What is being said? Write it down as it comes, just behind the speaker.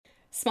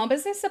Small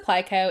Business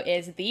Supply Co.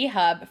 is the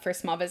hub for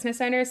small business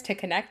owners to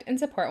connect and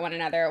support one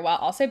another while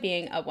also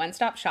being a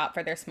one-stop shop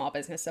for their small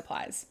business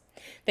supplies.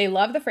 They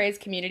love the phrase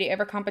community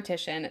over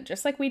competition,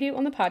 just like we do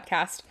on the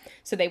podcast,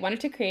 so they wanted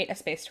to create a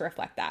space to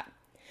reflect that.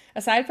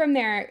 Aside from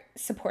their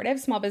supportive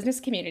small business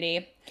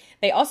community,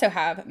 they also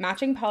have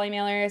matching poly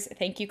mailers,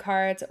 thank you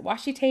cards,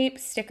 washi tape,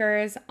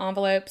 stickers,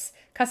 envelopes,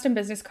 custom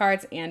business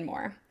cards, and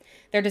more.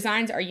 Their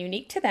designs are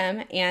unique to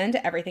them, and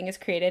everything is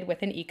created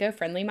with an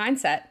eco-friendly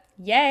mindset.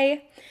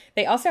 Yay!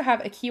 They also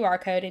have a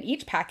QR code in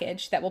each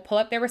package that will pull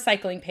up their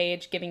recycling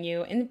page, giving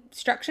you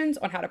instructions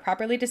on how to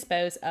properly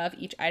dispose of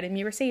each item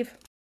you receive.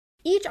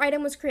 Each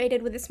item was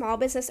created with a small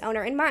business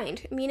owner in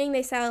mind, meaning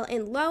they sell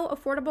in low,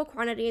 affordable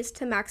quantities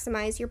to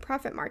maximize your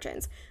profit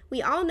margins.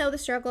 We all know the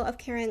struggle of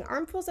carrying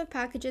armfuls of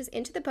packages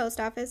into the post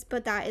office,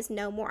 but that is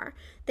no more.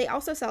 They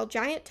also sell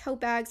giant tote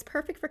bags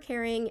perfect for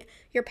carrying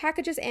your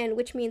packages in,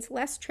 which means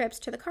less trips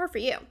to the car for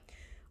you.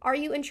 Are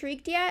you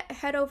intrigued yet?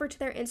 Head over to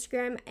their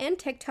Instagram and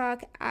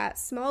TikTok at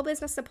Small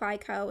Business Supply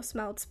Co.,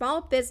 spelled Small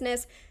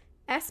Business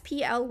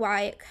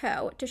SPLY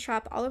Co., to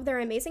shop all of their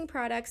amazing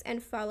products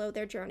and follow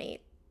their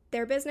journey.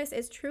 Their business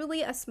is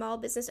truly a small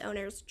business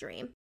owner's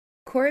dream.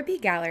 Cora B.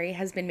 Gallery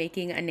has been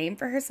making a name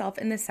for herself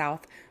in the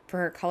South for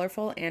her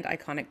colorful and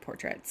iconic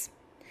portraits.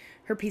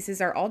 Her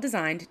pieces are all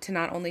designed to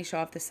not only show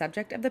off the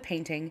subject of the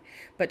painting,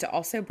 but to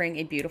also bring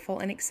a beautiful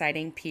and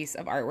exciting piece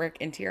of artwork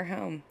into your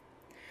home.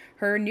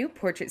 Her new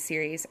portrait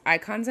series,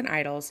 Icons and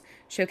Idols,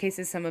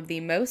 showcases some of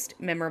the most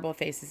memorable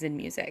faces in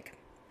music.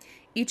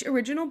 Each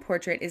original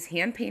portrait is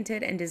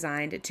hand-painted and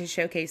designed to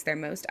showcase their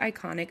most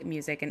iconic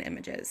music and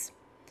images.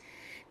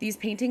 These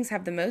paintings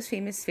have the most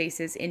famous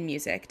faces in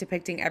music,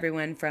 depicting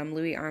everyone from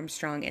Louis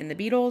Armstrong and the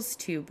Beatles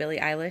to Billie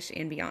Eilish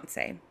and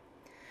Beyoncé.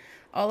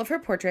 All of her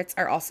portraits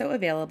are also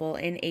available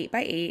in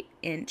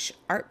 8x8-inch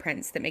art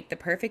prints that make the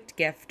perfect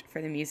gift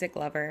for the music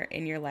lover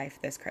in your life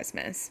this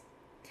Christmas.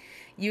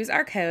 Use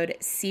our code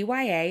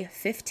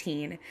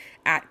CYA15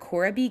 at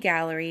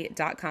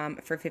corabgallery.com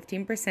for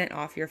 15%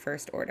 off your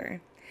first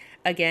order.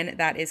 Again,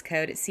 that is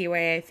code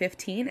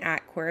CYA15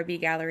 at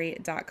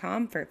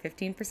corabgallery.com for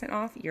 15%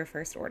 off your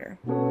first order.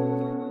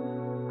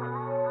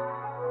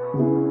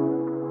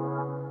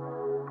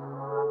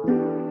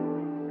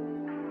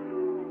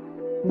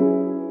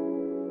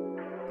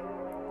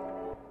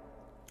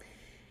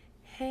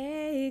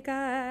 Hey,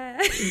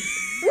 guys.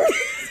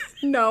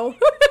 No.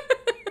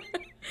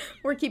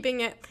 We're keeping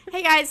it.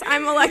 Hey, guys,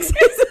 I'm Alexis.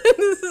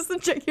 This is the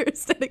Check Your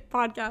Aesthetic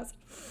podcast.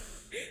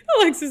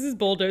 Alexis is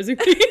bulldozing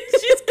me.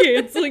 She's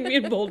canceling me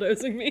and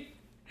bulldozing me.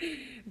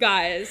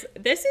 Guys,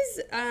 this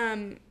is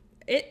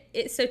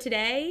so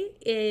today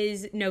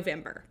is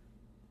November.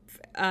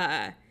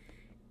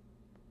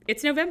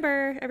 It's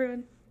November,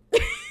 everyone.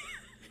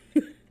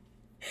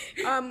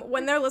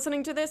 When they're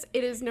listening to this,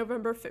 it is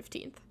November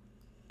 15th.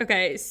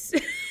 Okay. So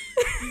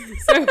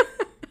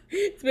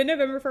it's been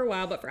November for a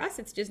while, but for us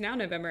it's just now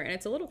November, and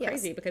it's a little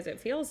crazy because it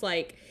feels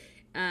like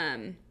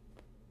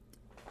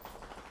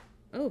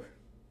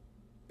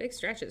big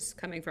stretches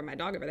coming from my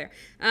dog over there.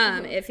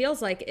 It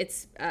feels like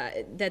it's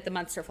that the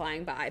months are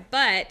flying by,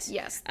 but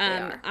yes, they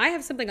are. I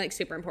have something like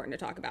super important to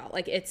talk about.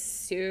 Like, it's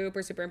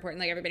super, super important.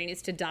 Like, everybody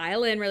needs to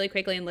dial in really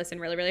quickly and listen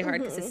really, really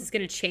hard, because this is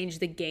going to change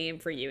the game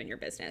for you and your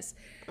business.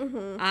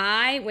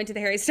 I went to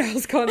the Harry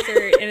Styles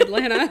concert in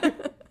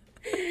Atlanta.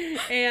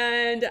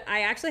 And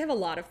I actually have a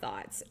lot of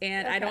thoughts,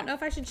 and I don't know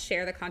if I should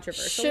share the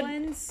controversial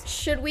ones.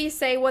 Should we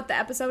say what the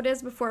episode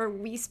is before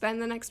we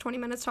spend the next 20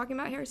 minutes talking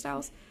about Harry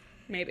Styles?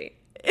 Maybe.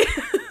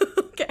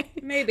 Okay.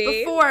 Maybe.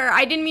 Before,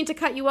 I didn't mean to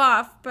cut you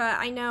off, but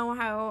I know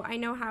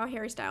how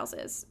Harry Styles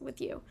is with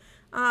you.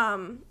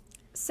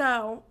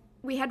 So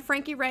we had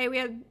Frankie Ray, we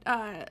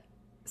had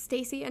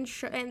Stacy and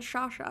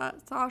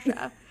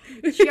Sasha.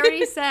 She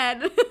already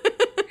said.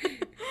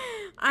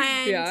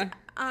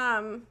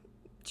 And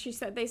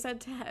they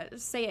said to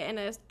say it in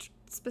a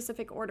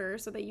specific order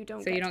so that you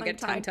don't get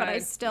tongue-tied, but I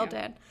still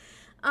did.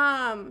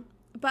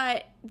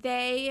 But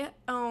they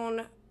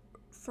own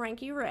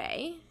Frankie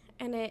Ray,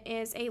 and it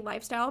is a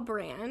lifestyle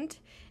brand,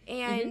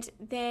 and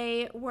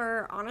they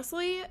were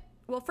honestly,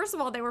 well, first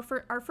of all, they were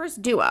our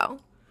first duo.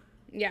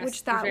 Yes,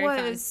 which that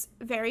was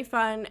very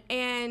fun,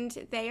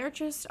 and they are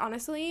just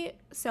honestly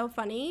so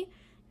funny,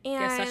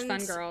 and they're such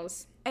fun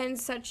girls, and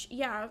such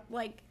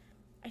like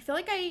I feel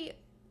like I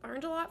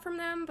learned a lot from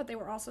them, but they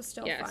were also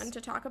still fun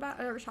to talk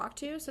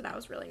to, so that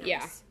was really nice.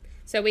 Yeah.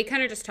 So we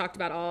kind of just talked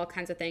about all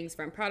kinds of things,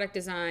 from product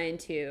design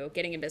to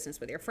getting in business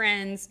with your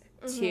friends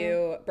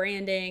to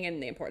branding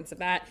and the importance of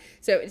that.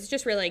 So it's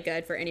just really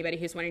good for anybody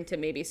who's wanting to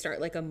maybe start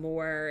like a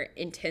more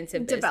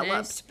intensive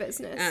developed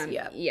business.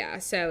 Yeah.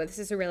 So this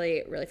is a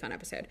really, really fun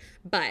episode.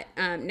 But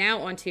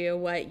now on to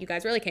what you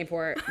guys really came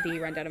for, the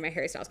rundown of my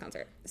Harry Styles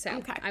concert.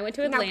 So I went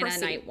to Atlanta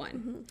night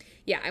one.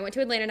 Yeah, I went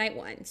to Atlanta night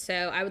one. So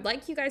I would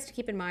like you guys to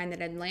keep in mind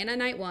that Atlanta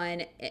night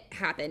one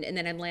happened, and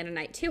then Atlanta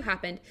night two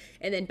happened,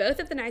 and then both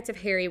of the nights of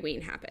Harry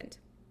Ween happened.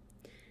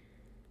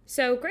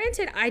 So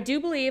granted, I do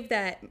believe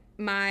that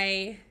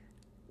my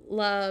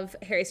love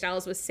Harry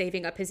Styles was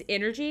saving up his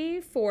energy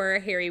for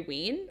Harry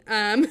Ween.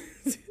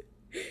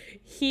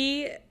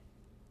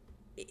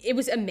 it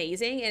was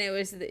amazing, and it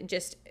was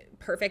just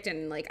perfect,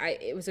 and like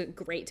it was a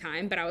great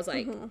time, but I was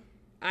like,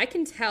 I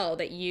can tell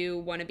that you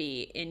want to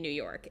be in New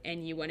York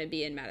and you want to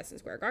be in Madison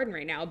Square Garden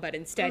right now, but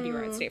instead you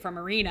were at State Farm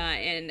Arena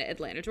in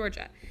Atlanta,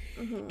 Georgia.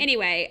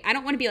 Anyway, I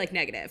don't want to be like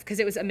negative because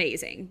it was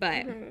amazing,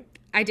 but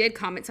I did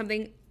comment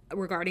something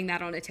regarding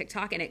that on a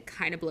TikTok and it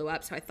kind of blew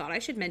up. So I thought I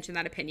should mention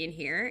that opinion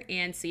here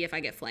and see if I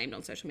get flamed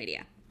on social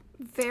media.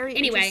 Very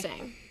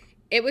interesting.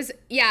 It was,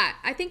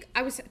 I think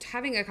I was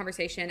having a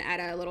conversation at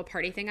a little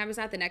party thing I was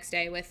at the next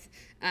day with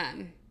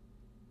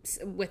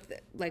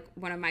like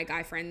one of my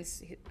guy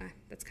friends.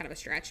 That's kind of a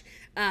stretch.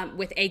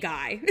 With a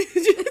guy.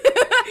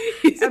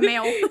 A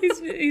male.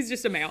 He's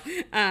just a male.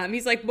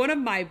 He's like one of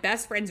my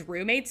best friend's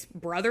roommates,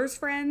 brother's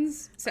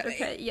friends. So,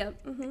 okay,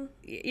 yep.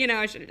 You know,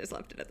 I should have just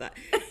left it at that.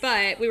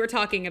 But we were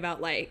talking about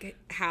like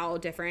how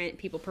different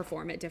people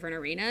perform at different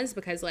arenas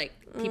because like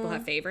people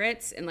have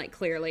favorites, and like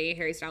clearly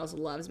Harry Styles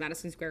loves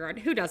Madison Square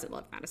Garden. Who doesn't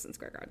love Madison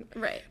Square Garden?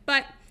 Right.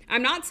 But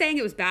I'm not saying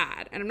it was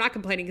bad, and I'm not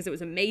complaining because it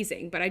was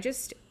amazing, but I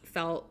just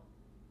felt,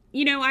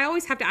 you know, I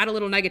always have to add a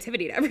little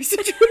negativity to every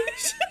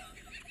situation.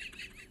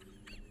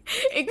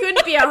 It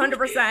couldn't be 100%.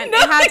 It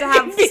had to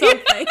have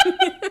something.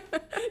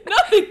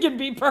 Nothing can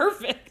be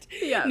perfect.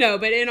 Yeah. No,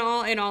 but in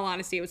all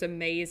honesty, it was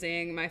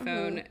amazing. My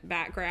phone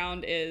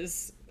background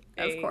is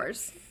of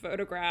course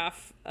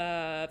photograph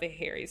of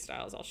Harry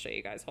Styles. I'll show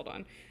you guys. Hold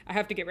on. I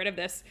have to get rid of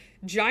this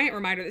giant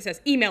reminder that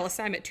says email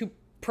assignment to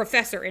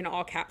professor in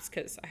all caps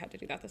because I had to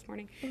do that this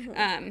morning.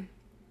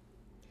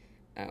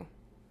 Oh.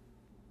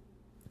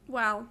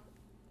 Wow.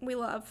 We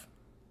love.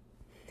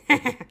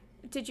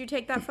 Did you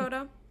take that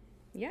photo?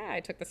 Yeah, I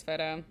took this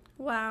photo.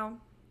 Wow.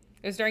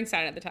 It was during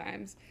Sign of the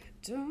Times.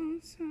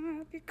 Don't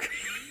stop your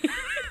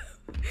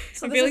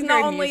So this is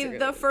not only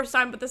the first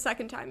time, but the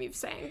second time you've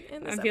sang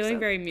in this I'm feeling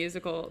very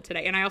musical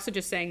today. And I also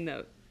just sang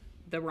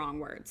the wrong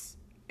words.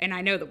 And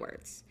I know the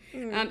words.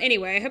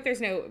 Anyway, I hope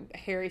there's no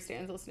Harry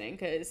stands listening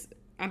because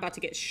I'm about to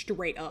get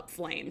straight up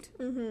flamed.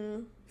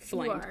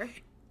 Flamed. You are.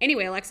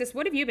 Anyway, Alexis,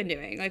 what have you been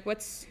doing? Like,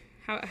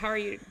 how are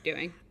you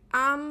doing?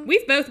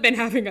 We've both been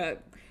having a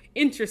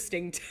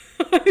interesting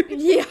time.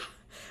 Yeah.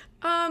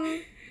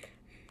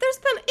 There's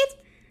been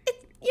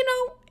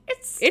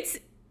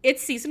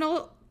it's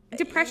seasonal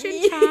depression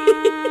time.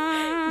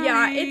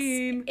 Yeah,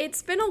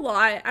 it's been a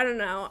lot. I don't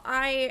know.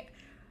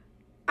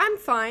 I'm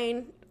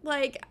fine.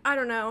 Like, I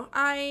don't know.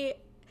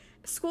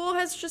 School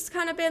has just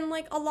kind of been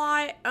like a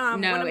lot.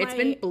 No, it's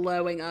been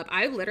blowing up.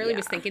 I literally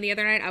was thinking the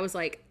other night, I was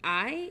like,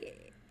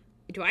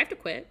 do I have to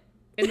quit?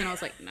 And then I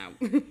was like, no.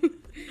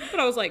 But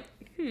I was like,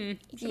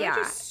 should I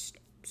just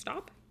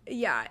stop?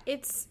 Yeah,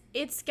 it's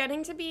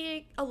getting to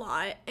be a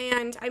lot.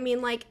 And I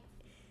mean, like,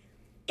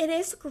 it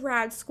is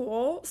grad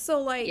school, so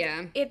like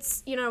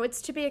it's, you know,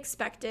 it's to be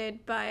expected,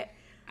 but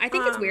I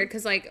think it's weird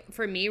because, like,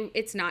 for me,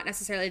 it's not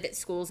necessarily that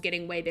school's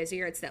getting way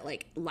busier. It's that,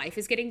 like, life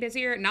is getting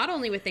busier, not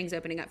only with things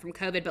opening up from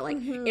COVID, but, like,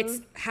 it's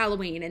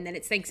Halloween, and then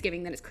it's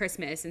Thanksgiving, then it's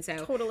Christmas. And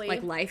so,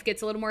 like, life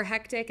gets a little more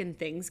hectic and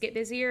things get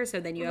busier. So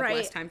then you have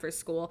less time for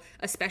school,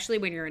 especially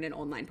when you're in an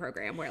online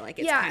program where, like,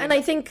 it's kind and of,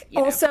 I think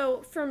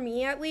also, for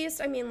me at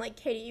least, I mean, like,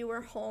 Katie, you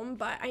were home,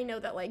 but I know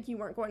that, like, you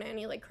weren't going to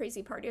any, like,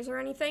 crazy parties or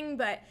anything.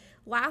 But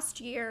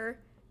last year,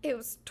 it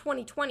was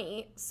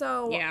 2020,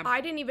 so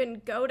I didn't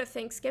even go to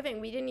Thanksgiving.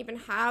 We didn't even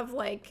have,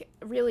 like,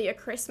 really a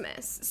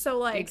Christmas. So,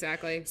 like...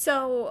 Exactly.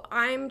 So,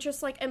 I'm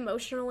just, like,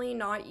 emotionally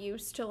not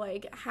used to,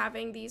 like,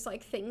 having these,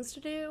 like, things to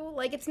do.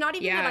 Like, it's not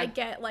even that I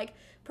get, like...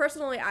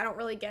 Personally, I don't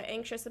really get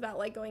anxious about,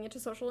 like, going into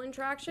social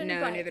interaction.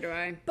 No, neither do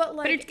I. But,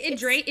 like... But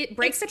it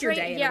breaks up your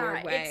day in a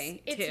weird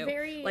way, too. It's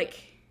very... Like...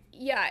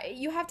 Yeah,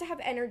 you have to have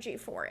energy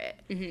for it.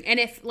 And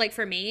if, like,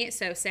 for me,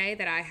 so say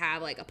that I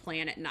have, like, a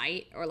plan at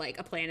night or, like,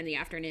 a plan in the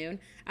afternoon,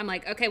 I'm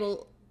like, okay,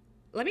 well,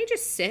 let me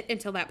just sit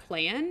until that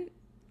plan.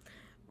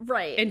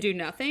 Right. And do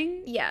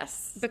nothing.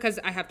 Yes. Because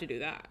I have to do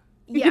that.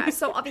 Yeah,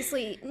 so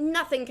obviously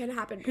nothing can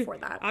happen before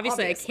that.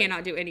 Obviously, I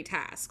cannot do any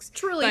tasks.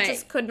 Truly,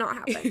 just could not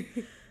happen.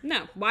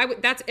 No, why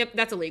would that's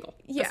illegal.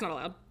 Yeah. That's not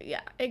allowed.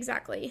 Yeah,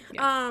 exactly.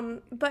 Yeah.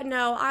 But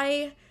no,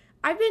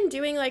 I've been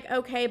doing, like,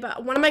 okay,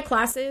 but one of my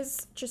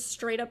classes just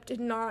straight up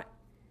did not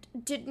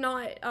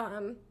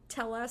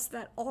tell us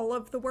that all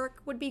of the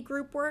work would be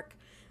group work,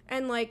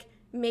 and, like,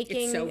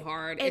 making... It's so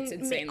hard. It's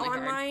insanely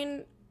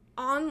hard.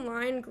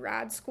 Online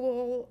grad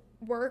school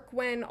work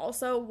when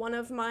also one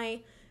of my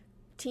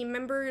team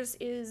members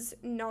is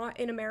not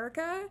in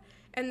America,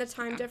 and the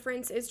time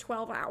difference is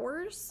 12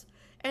 hours.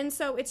 And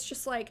so it's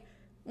just, like,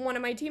 one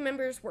of my team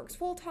members works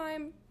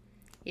full-time.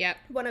 Yep.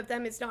 One of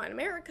them is not in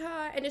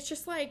America, and it's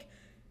just, like...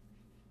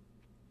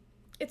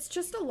 It's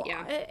just a lot.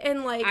 Yeah.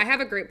 And, like... I have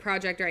a group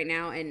project right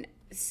now, and,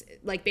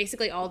 like,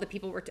 basically all the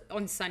people were...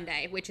 on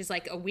Sunday, which is,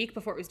 like, a week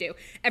before it was due,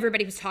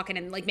 everybody was talking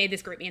and, like, made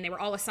this group meeting, and they were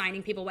all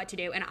assigning people what to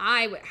do, and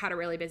I had a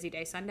really busy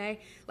day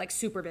Sunday, like,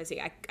 super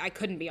busy. I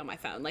couldn't be on my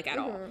phone, like, at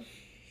all.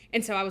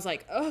 And so I was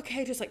like, oh,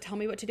 okay, just like tell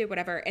me what to do,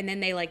 whatever. And then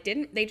they like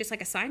they just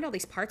like assigned all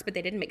these parts, but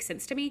they didn't make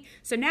sense to me.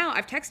 So now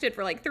I've texted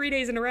for like 3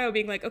 days in a row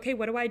being like, okay,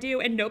 what do I do?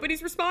 And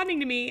nobody's responding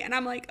to me. And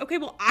I'm like, okay,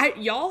 well,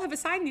 y'all have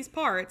assigned these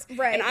parts,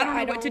 right, and I don't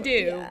know what to do.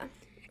 Yeah,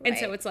 and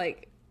so it's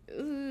like,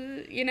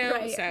 you know,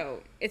 right.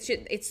 So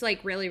it's like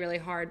really, really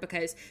hard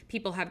because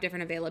people have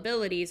different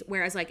availabilities.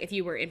 Whereas like if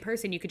you were in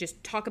person, you could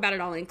just talk about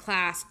it all in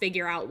class,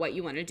 figure out what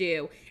you want to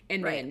do,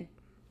 and then,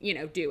 you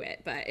know, do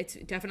it. But it's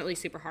definitely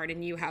super hard,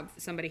 and you have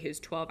somebody who's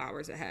 12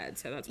 hours ahead,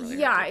 so that's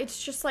really hard.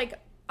 It's just like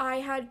I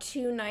had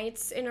 2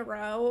 nights in a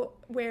row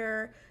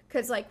where,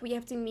 because like we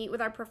have to meet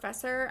with our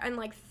professor, and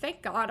like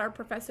thank God our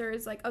professor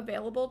is like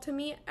available to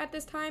meet at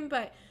this time,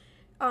 but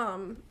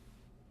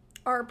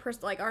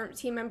our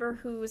team member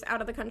who's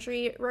out of the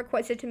country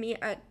requested to meet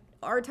at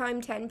our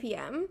time 10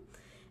 p.m.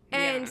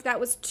 And that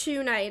was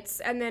 2 nights,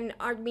 and then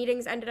our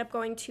meetings ended up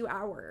going 2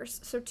 hours.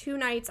 So 2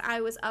 nights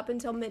I was up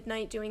until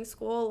midnight doing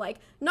school, like,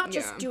 not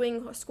just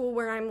doing school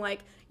where I'm,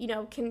 like, you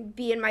know, can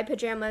be in my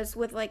pajamas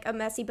with, like, a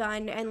messy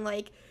bun and,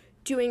 like,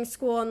 doing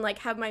school and, like,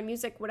 have my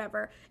music,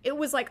 whatever. It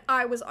was, like,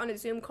 I was on a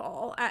Zoom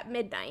call at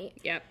midnight.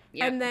 Yep.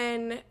 And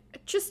then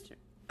just,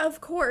 of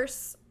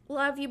course,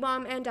 love you,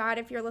 Mom and Dad,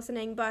 if you're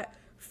listening, but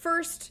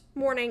first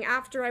morning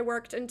after I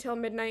worked until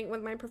midnight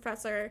with my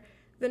professor,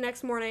 the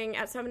next morning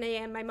at 7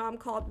 a.m., my mom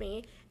called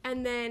me,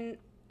 and then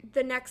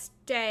the next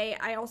day,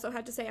 I also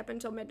had to stay up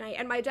until midnight,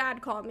 and my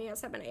dad called me at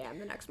 7 a.m.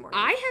 the next morning.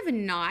 I have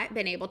not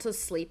been able to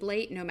sleep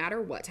late no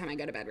matter what time I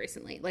go to bed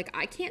recently. Like,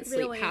 I can't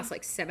sleep past,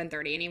 like,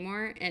 7:30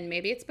 anymore, and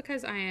maybe it's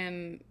because I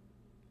am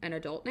an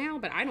adult now,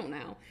 but I don't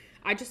know.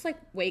 I just, like,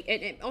 wake.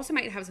 It also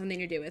might have something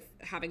to do with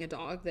having a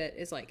dog that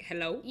is like,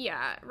 hello?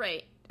 Yeah,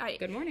 right.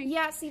 Good morning.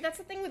 Yeah, see, that's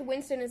the thing with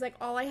Winston is, like,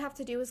 all I have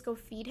to do is go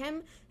feed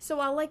him. So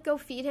I'll, like, go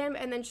feed him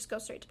and then just go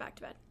straight back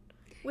to bed,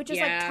 which is,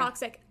 like,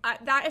 toxic.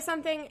 That is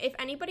something, if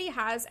anybody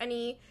has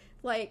any,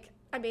 like,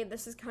 I mean,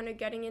 this is kind of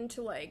getting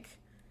into, like,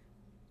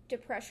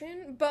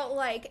 depression, but,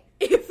 like,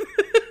 if...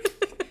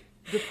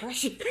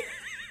 Depression.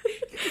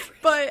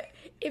 But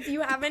if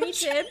you have any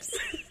tips...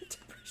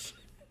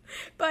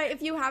 But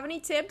if you have any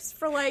tips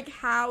for, like,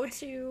 how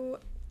to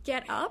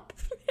get up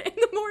in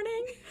the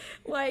morning,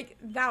 like,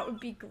 that would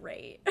be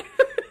great.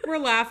 We're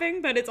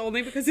laughing, but it's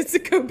only because it's a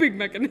coping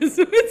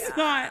mechanism. It's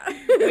not.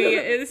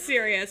 It's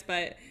serious,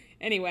 but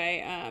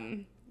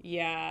anyway,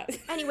 yeah.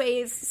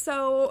 Anyways,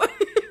 so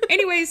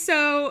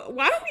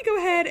why don't we go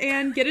ahead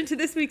and get into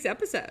this week's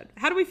episode?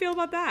 How do we feel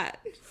about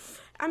that?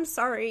 I'm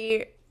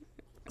sorry,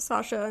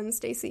 Sasha and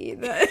Stacy.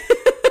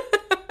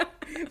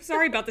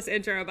 Sorry about this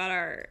intro about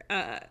our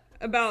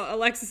about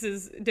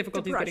Alexis's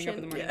difficulties getting up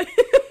in the morning.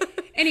 Yeah.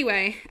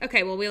 Anyway,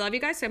 okay, well, we love you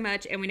guys so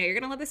much, and we know you're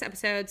going to love this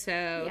episode,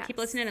 so keep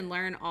listening and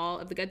learn all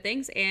of the good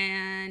things,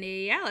 and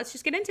yeah, let's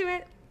just get into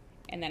it.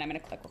 And then I'm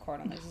going to click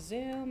record on the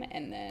Zoom,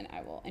 and then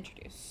I will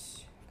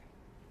introduce.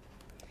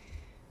 Okay.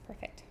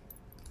 Perfect.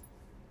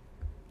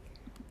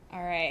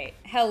 All right.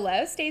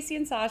 Hello, Stacy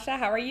and Sasha.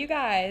 How are you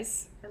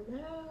guys?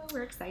 Hello.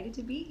 We're excited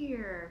to be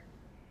here.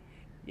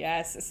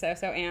 Yes, so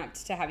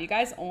amped to have you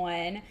guys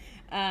on.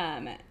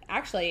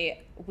 Actually,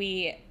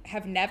 we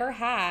have never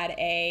had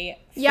a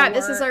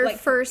this is our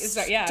first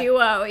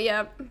duo.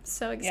 Yep,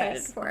 so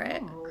excited for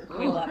it. Oh,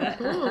 we love it.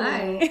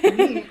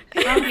 Hi.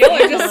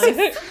 You're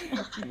just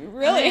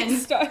really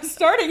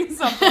starting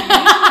something.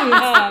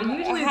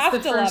 Usually have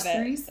it's the to first love it.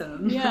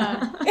 threesome.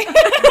 Yeah.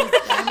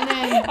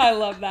 I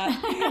love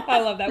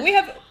that.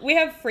 We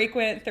have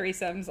frequent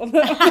threesomes on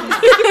the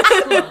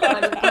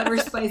Cool. We're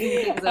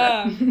spicing things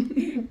up.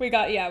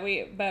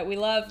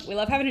 we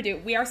love having a duo.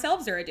 We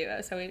ourselves are a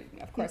duo, so we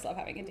of course love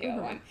having a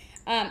duo one.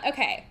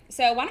 Okay,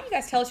 so why don't you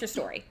guys tell us your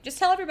story? Just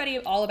tell everybody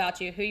all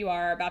about you, who you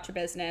are, about your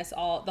business,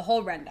 the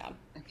whole rundown.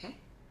 Okay.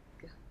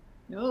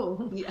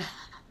 Oh, yeah.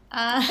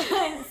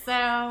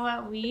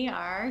 So we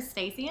are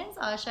Stacy and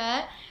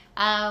Sasha.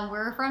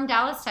 We're from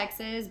Dallas,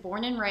 Texas,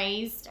 born and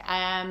raised,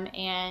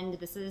 and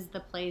this is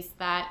the place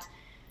that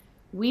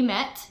we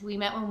met. We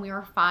met when we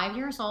were 5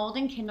 years old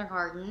in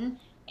kindergarten,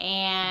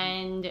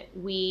 and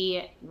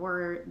we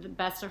were the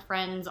best of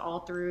friends all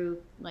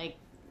through, like,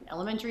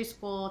 elementary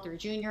school, through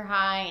junior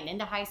high, and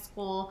into high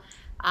school.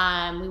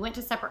 We went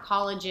to separate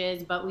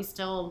colleges, but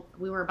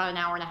we were about an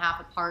hour and a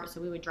half apart,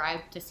 so we would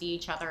drive to see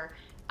each other.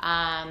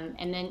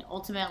 And then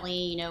ultimately,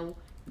 you know,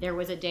 there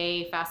was a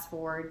day, fast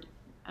forward,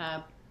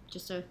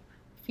 just a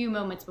few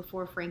moments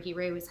before Frankie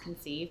Ray was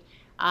conceived.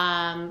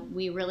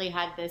 We really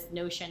had this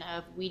notion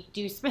of we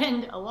do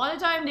spend a lot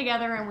of time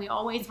together, and we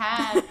always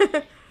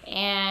have.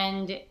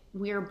 And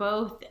we're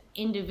both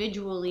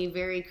individually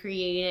very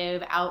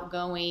creative,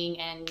 outgoing,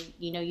 and,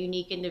 you know,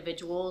 unique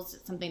individuals.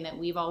 It's something that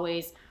we've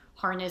always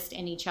harnessed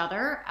in each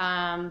other,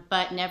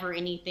 but never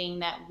anything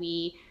that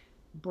we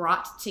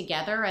brought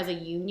together as a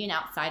union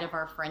outside of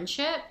our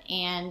friendship.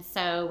 And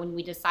so when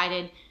we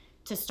decided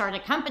to start a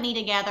company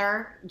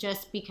together,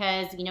 just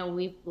because, you know,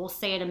 we'll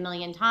say it a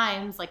million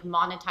times, like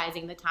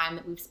monetizing the time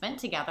that we've spent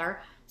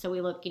together, so we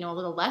look, you know, a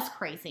little less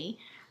crazy.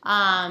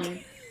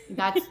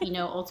 That's, you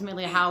know,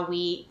 ultimately how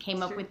we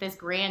came up with this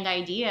grand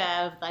idea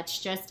of let's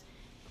just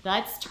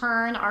let's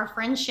turn our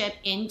friendship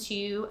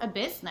into a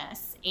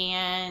business.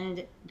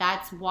 And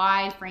that's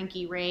why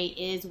Frankie Ray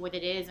is what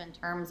it is in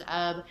terms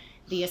of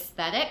the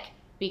aesthetic,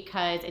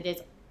 because it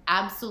is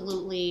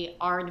absolutely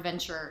our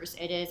adventures.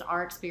 It is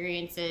our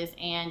experiences,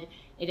 and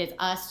it is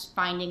us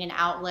finding an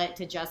outlet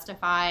to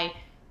justify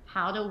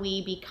how do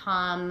we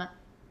become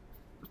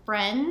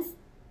friends,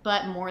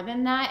 but more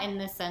than that, in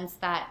the sense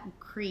that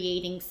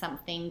creating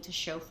something to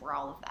show for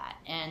all of that.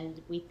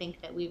 And we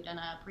think that we've done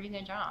a pretty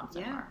good job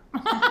so far.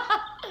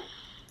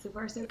 So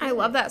far, so good. I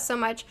love that so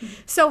much.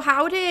 So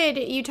how did,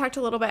 you talked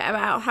a little bit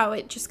about how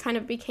it just kind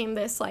of became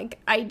this like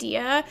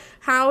idea.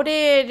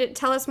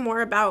 Tell us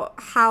more about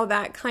how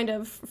that kind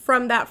of,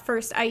 from that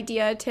first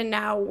idea to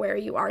now where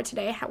you are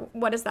today,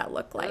 what does that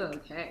look like?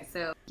 Okay,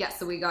 so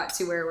so we got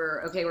to where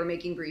we're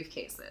making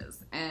briefcases,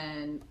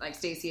 and like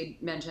Stacy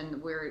had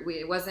mentioned,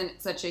 it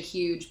wasn't such a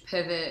huge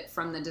pivot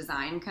from the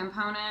design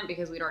component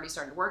because we'd already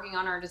started working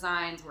on our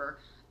designs. We're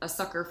a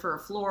sucker for a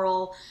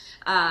floral,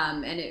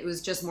 and it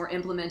was just more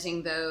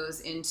implementing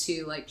those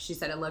into, like she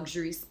said, a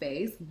luxury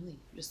space.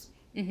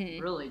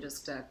 Really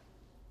just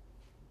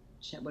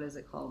what is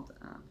it called?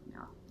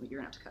 No,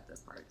 you're gonna have to cut this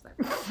part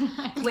because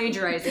I'm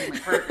plagiarizing my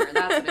partner.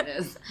 That's what it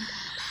is.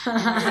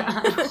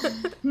 Out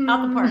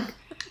the park.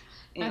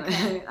 Anyway,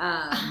 Okay.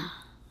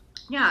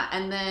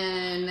 And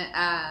then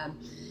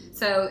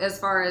so as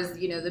far as,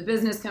 the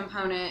business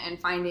component and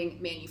finding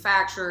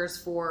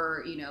manufacturers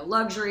for,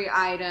 luxury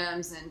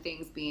items and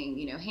things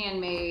being,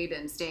 handmade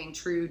and staying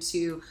true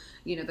to,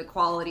 the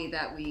quality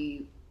that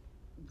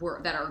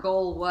that our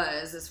goal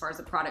was as far as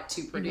the product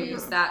to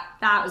produce,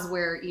 that was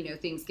where,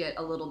 things get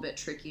a little bit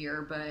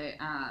trickier, but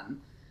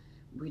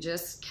we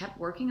just kept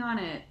working on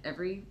it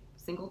every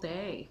single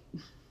day.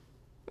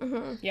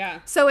 Yeah.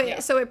 So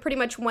it pretty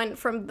much went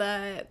from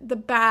the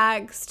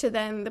bags to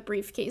then the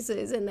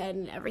briefcases, and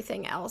then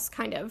everything else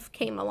kind of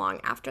came along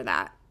after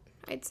that,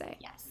 I'd say.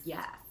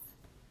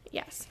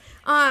 Yes.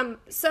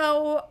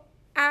 So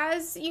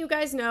as you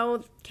guys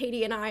know,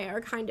 Katie and I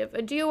are kind of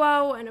a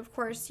duo, and of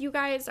course you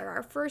guys are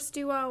our first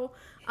duo.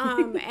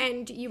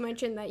 And you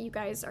mentioned that you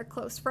guys are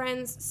close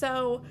friends.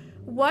 So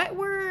what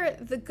were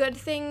the good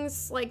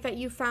things like that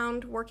you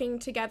found working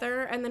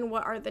together, and then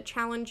what are the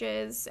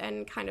challenges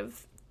and kind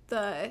of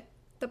the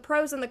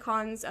pros and the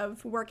cons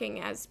of working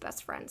as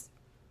best friends?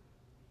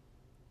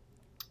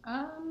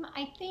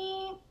 I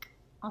think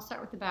I'll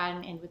start with the bad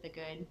and end with the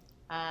good.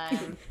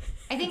 I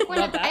think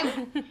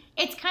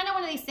it's kind of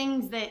one of these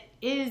things that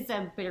is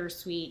a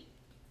bittersweet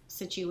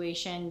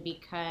situation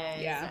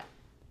because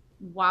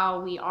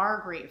while we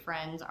are great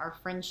friends, our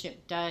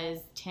friendship does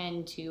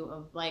tend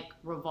to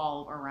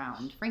revolve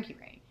around Frankie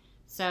Ray.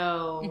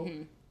 So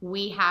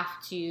we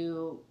have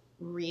to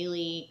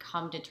really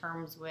come to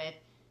terms with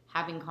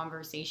having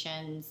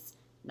conversations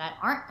that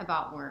aren't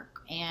about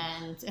work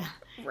and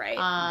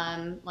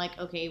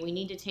okay, we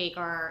need to take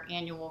our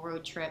annual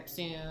road trip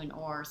soon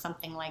or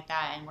something like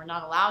that, and we're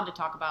not allowed to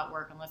talk about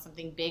work unless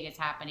something big is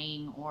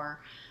happening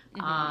or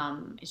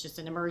it's just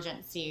an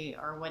emergency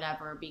or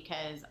whatever,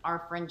 because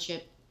our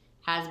friendship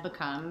has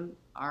become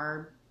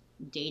our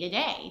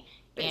day-to-day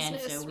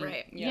business, and so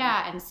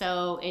and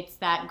so it's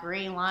that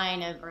gray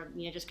line of, or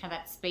just kind of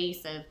that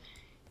space of,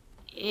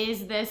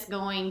 is this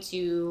going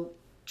to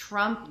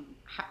trump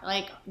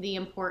the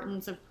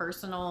importance of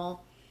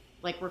personal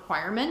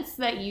requirements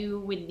that you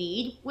would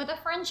need with a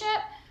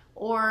friendship,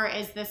 or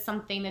is this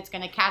something that's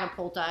going to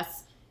catapult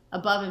us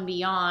above and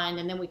beyond,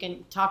 and then we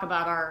can talk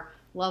about our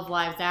love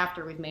lives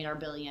after we've made our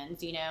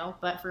billions,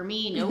 But for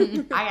me, nope,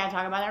 I got to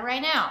talk about it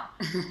right now.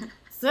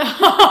 So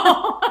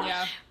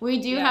we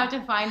do have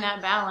to find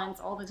that balance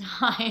all the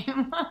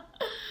time.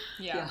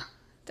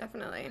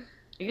 Definitely.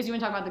 Because you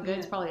want to talk about the good,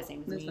 it's probably the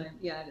same as me. Fine.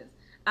 Yeah, it is.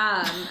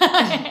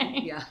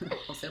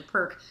 Also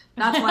perk.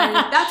 That's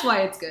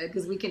why it's good,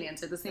 because we can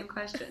answer the same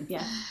question.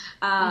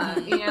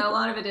 A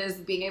lot of it is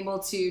being able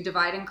to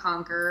divide and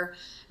conquer,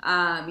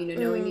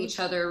 knowing each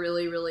other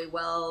really, really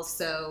well.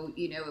 So,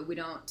 we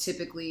don't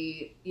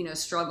typically,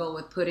 struggle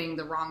with putting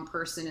the wrong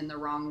person in the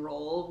wrong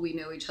role. We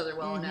know each other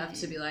well enough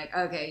to be like,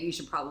 okay, you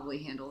should probably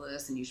handle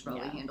this and you should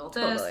probably handle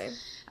this.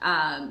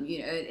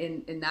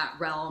 Totally. In that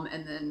realm.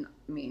 And then,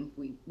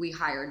 we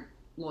hired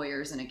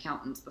lawyers and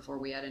accountants before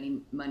we had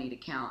any money to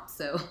count,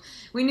 so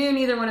we knew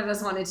neither one of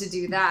us wanted to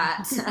do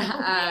that.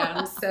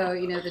 So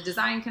the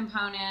design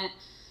component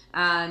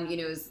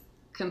is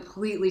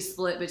completely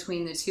split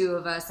between the two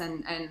of us,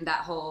 and that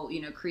whole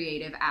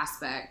creative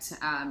aspect.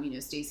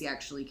 Stacy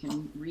actually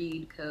can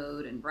read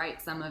code and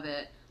write some of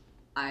it.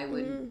 I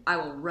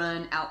will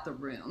run out the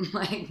room.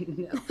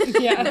 No.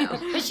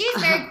 But she's a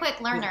very quick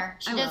learner.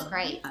 She does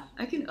great.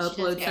 I can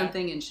upload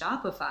something in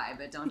Shopify,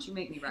 but don't you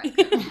make me write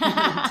code.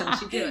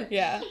 Don't you do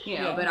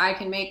it. But I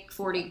can make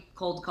 40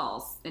 cold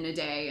calls in a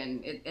day,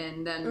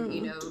 and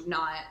then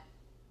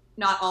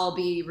not all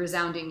be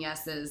resounding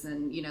yeses,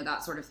 and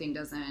that sort of thing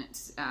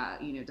doesn't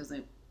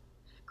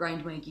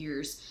grind my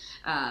gears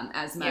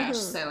as much.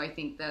 So I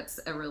think that's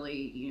a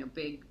really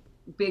big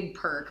big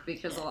perk,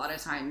 because a lot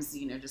of times,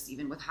 just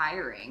even with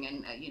hiring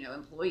and,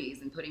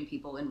 employees and putting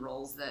people in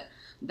roles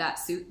that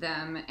suit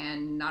them,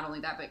 and not only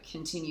that, but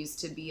continues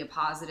to be a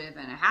positive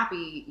and a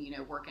happy,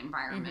 work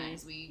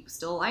environment. We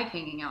still like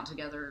hanging out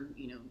together,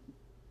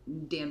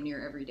 damn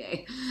near every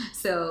day.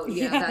 So,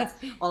 that's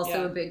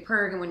also a big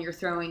perk. And when you're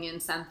throwing in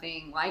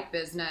something like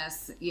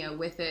business,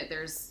 with it,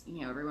 there's,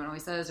 everyone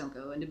always says, don't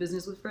go into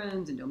business with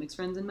friends and don't mix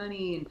friends and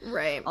money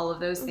and all of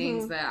those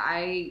things. But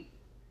I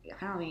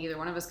don't think either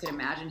one of us could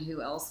imagine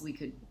who else we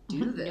could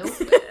do this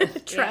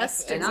with.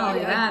 Trust. And not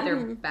only that, their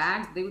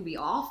bags, they would be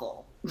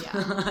awful. Yeah.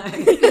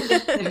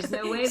 There's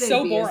no way they'd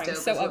so be boring,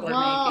 as dope so as what ugly.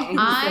 we're making.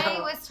 I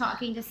was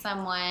talking to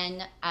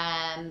someone,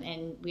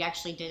 and we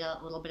actually did a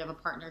little bit of a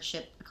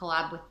partnership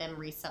collab with them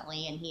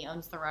recently, and he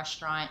owns the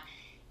restaurant,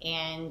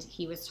 and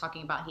he was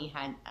talking about he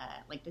had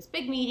like this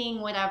big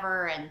meeting,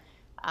 whatever, and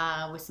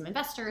with some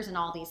investors and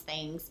all these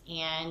things,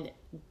 and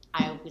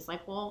I was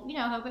like, well,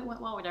 hope it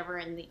went well, whatever,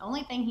 and the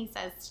only thing he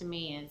says to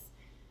me is,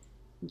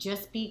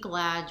 just be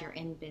glad you're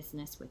in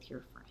business with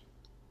your friend.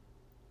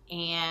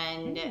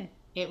 And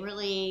it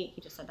really,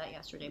 he just said that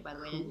yesterday, by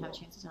the way, I didn't have a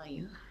chance to tell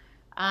you.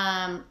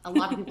 A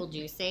lot of people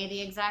do say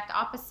the exact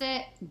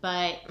opposite,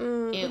 but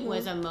it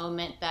was a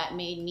moment that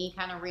made me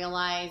kind of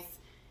realize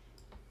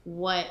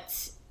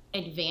what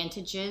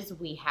advantages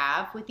we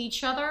have with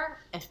each other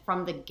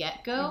from the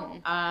get-go.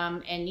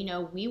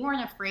 And, we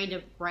weren't afraid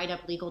to write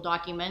up legal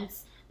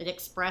documents that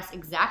express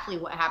exactly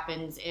what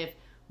happens if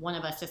one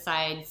of us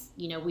decides,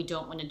 we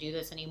don't want to do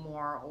this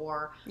anymore,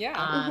 or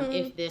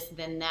if this,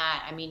 then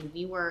that. I mean,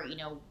 we were,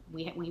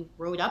 we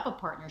wrote up a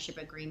partnership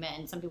agreement,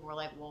 and some people were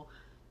like, well,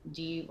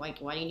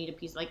 why do you need a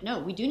piece? Like, no,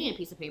 we do need a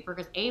piece of paper,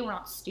 because A, we're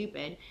not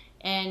stupid,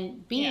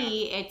 and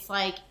B, it's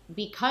like,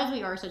 because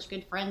we are such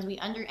good friends,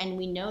 and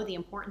we know the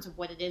importance of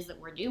what it is that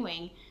we're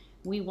doing.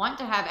 We want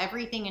to have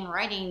everything in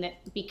writing, that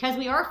because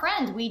we are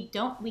friends, we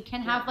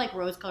can have like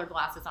rose-colored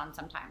glasses on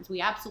sometimes.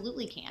 We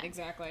absolutely can.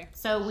 Exactly.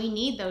 So we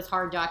need those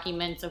hard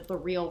documents of the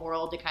real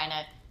world to kind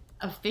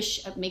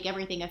of make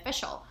everything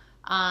official.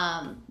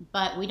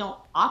 But we don't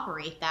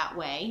operate that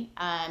way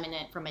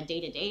from a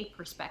day-to-day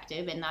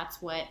perspective, and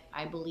that's what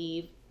I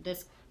believe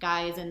this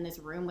guy is in this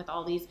room with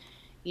all these,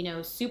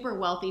 super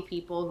wealthy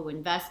people who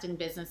invest in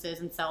businesses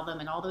and sell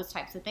them and all those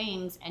types of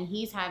things, and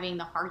he's having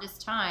the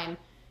hardest time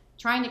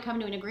trying to come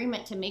to an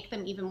agreement to make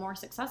them even more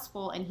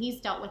successful. And he's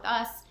dealt with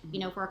us,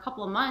 for a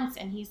couple of months,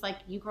 and he's like,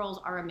 you girls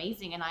are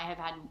amazing, and I have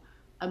had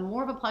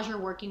more of a pleasure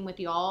working with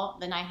y'all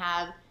than I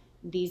have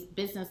these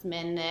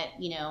businessmen that,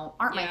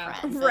 aren't my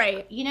friends.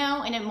 Right. In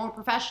a more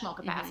professional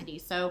capacity.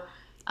 So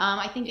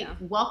I think it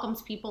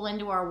welcomes people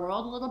into our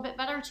world a little bit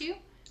better too,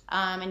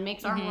 and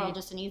makes our world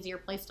just an easier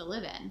place to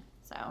live in.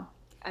 So,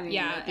 I mean,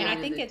 and I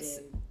think it's...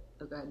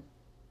 Oh, go ahead.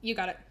 You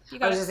got it.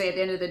 I was just say, at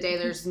the end of the day,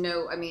 there's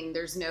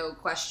no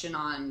question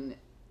on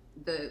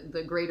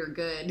the greater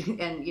good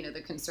and,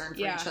 the concern for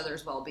each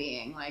other's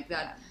well-being. Like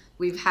that,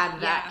 we've had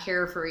that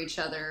care for each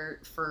other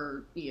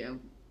for,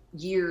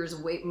 years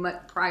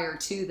prior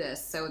to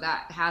this. So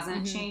that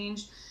hasn't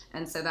changed.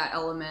 And so that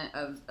element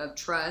of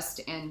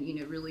trust and,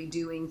 really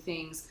doing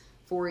things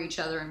for each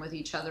other and with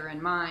each other in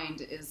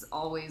mind is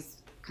always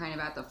kind of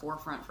at the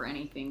forefront for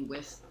anything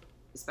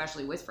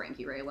especially with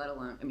Frankie Ray, let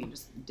alone,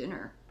 just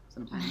dinner.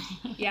 Sometimes.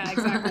 Yeah,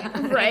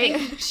 exactly.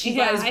 Right. She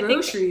buys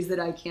groceries that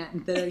I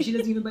can't, she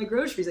doesn't even buy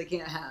groceries I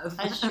can't have.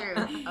 That's true.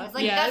 I was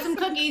like, got some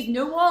cookies,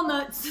 no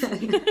walnuts. I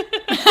love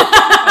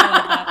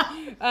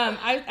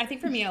that. I think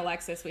for me and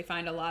Alexis, we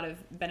find a lot of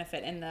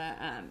benefit in the,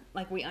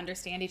 we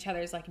understand each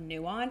other's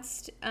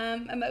nuanced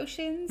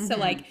emotions. So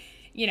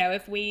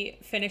if we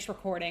finish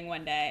recording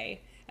one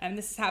day, and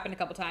this has happened a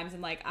couple times,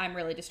 and I'm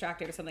really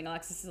distracted or something,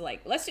 Alexis is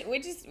like, let's just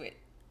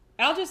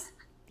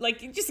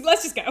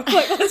go.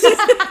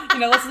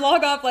 Let's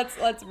log off. Let's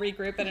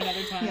regroup at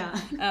another time. Yeah.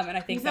 And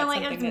I think that's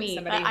something that me,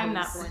 somebody I'm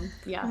that one.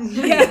 Yeah.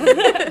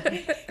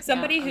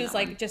 Somebody who's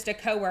just a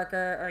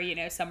coworker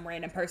or, some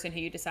random person who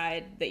you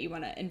decide that you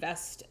want to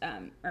invest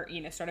or,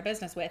 start a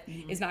business with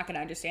is not going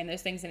to understand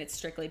those things, and it's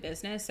strictly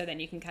business. So then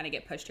you can kind of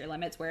get pushed to your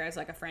limits. Whereas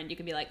a friend, you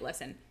can be like,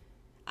 listen,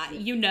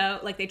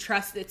 they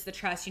trust, it's the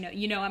trust, I'm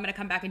going to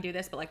come back and do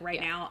this, but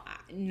now,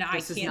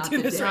 I can't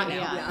do this right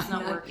now. Yeah, it's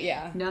not working.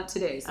 Yeah. Not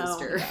today,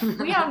 sister. Oh,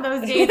 yeah. We have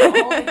those days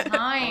all the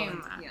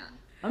time. Yeah.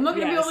 I'm not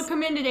going to be able to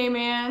come in today,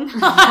 man. She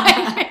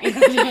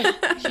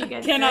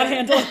cannot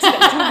handle it today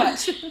too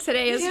much.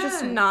 Today is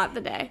just not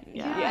the day.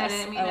 Yeah. Yes,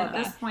 And at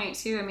this point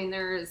too,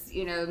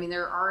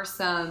 there are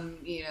some,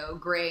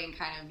 gray and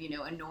kind of,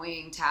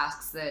 annoying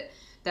tasks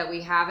that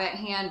we have at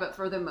hand, but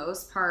for the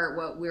most part,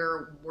 what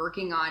we're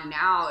working on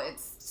now,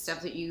 it's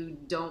stuff that you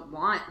don't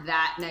want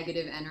that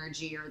negative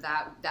energy or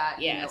that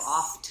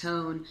off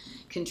tone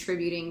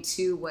contributing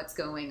to what's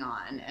going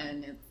on.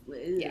 And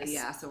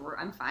so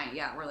I'm fine.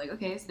 Yeah, we're like,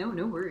 okay, so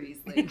no worries.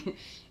 You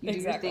do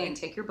your thing,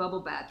 take your bubble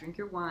bath, drink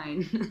your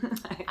wine.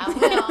 I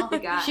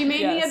will. She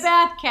made me a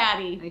bath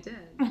caddy. I did.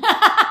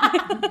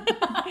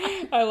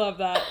 I love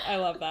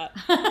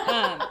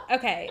that.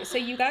 Okay, so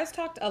you guys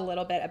talked a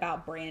little bit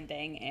about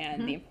branding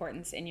and the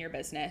importance in your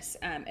business.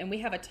 And we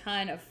have a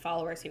ton of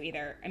followers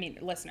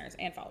listeners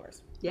and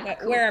followers. Yeah,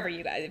 cool. Wherever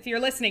you guys, if you're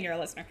listening, you're a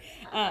listener.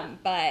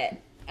 But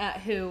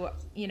who,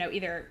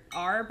 either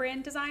are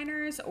brand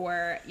designers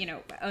or,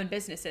 own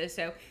businesses.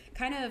 So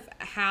kind of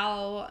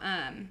how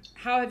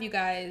have you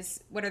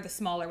guys, what are the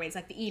smaller ways,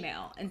 like the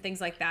email and things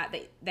like that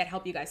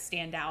help you guys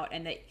stand out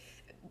and that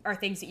are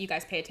things that you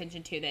guys pay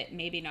attention to that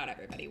maybe not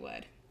everybody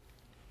would?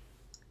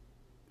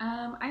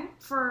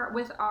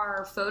 With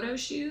our photo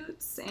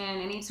shoots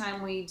and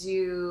anytime we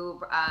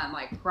do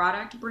like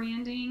product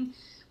branding,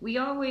 we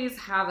always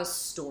have a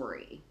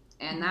story.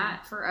 And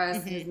that for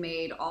us has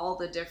made all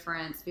the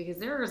difference because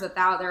there are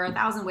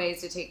 1,000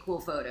 ways to take cool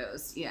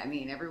photos. Yeah, I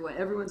mean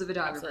everyone's a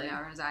photographer Absolutely.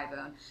 now on his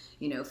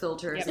iPhone,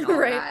 filters and all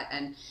that.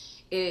 And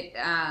it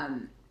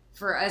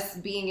for us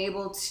being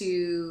able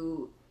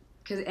to,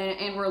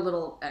 and we're a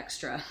little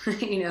extra,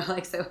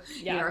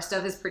 our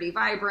stuff is pretty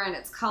vibrant,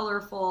 it's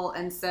colorful,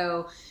 and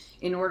so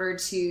in order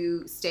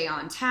to stay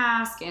on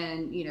task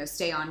and,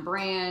 stay on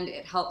brand,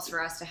 it helps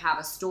for us to have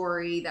a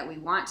story that we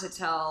want to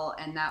tell,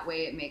 and that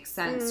way it makes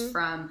sense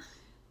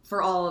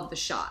for all of the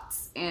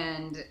shots.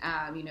 And,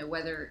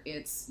 whether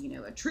it's,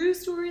 a true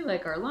story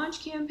like our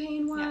launch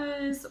campaign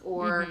was,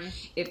 or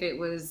if it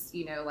was,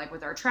 like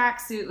with our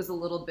tracksuit, it was a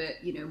little bit,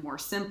 more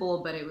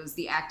simple, but it was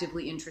the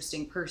actively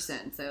interesting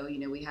person. So,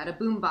 we had a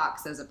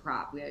boombox as a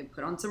prop. We had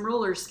put on some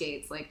roller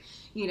skates, like,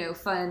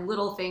 fun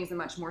little things, a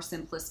much more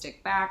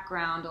simplistic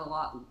background, a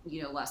lot,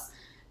 less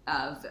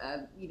of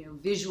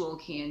visual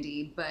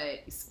candy, but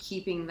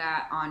keeping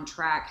that on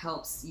track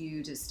helps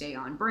you to stay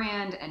on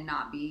brand and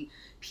not be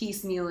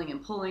piecemealing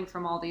and pulling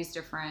from all these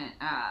different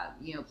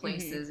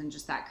places, and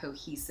just that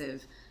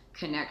cohesive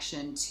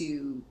connection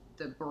to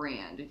the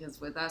brand.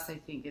 Because with us, I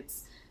think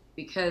it's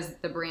because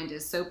the brand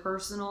is so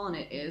personal and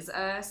it is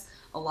us,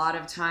 a lot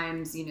of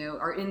times,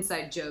 our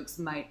inside jokes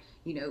might,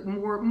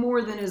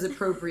 more than is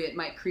appropriate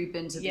might creep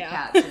into the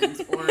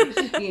captions, or,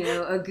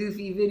 a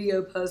goofy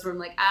video post where I'm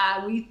like,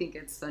 we think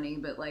it's funny,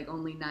 but like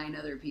only 9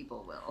 other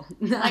people will.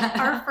 Like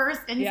our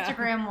first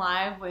Instagram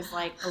live was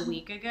like a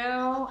week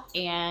ago,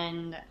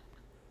 and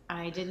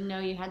I didn't know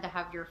you had to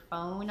have your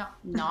phone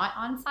not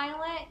on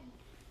silent.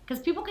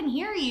 Because people can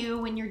hear you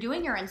when you're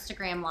doing your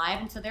Instagram live,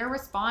 and so they're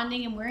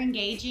responding and we're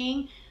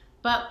engaging.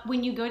 But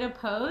when you go to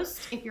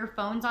post, if your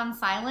phone's on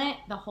silent,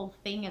 the whole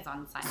thing is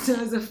on silent.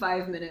 So it's a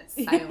 5-minute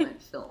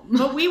silent film.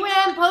 But we went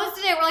and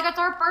posted it. We're like, that's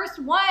our first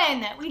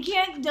one. We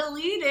can't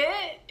delete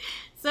it.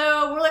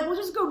 So we're like, we'll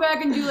just go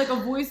back and do like a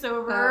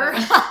voiceover.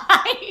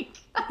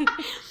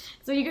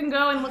 So you can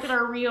go and look at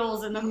our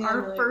reels, and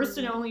our first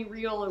and only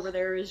reel over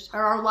there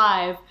or our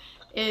live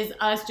is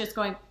us just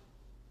going.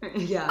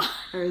 Yeah,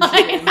 our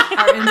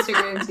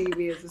Instagram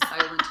TV is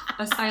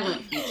a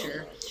silent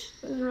feature.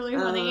 It's really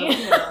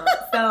funny.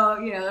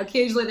 So,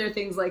 occasionally there are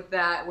things like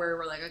that where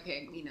we're like,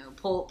 okay,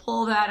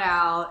 pull that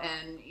out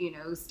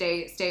and,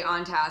 stay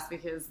on task,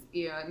 because,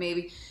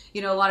 maybe,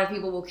 a lot of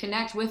people will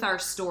connect with our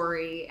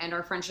story, and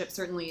our friendship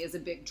certainly is a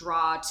big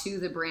draw to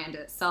the brand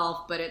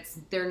itself, but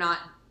you're not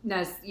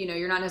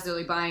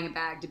necessarily buying a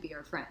bag to be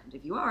our friend.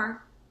 If you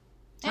are,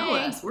 tell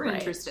us, we're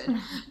interested,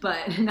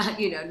 but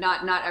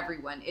not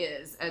everyone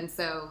is. And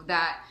so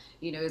that,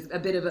 is a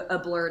bit of a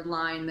blurred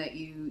line that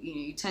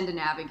you tend to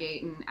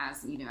navigate, and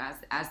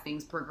as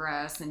things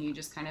progress, and you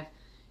just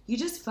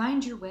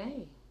find your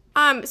way.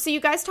 So you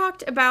guys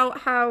talked about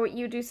how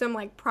you do some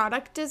like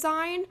product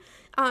design,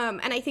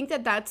 and I think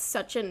that that's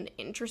such an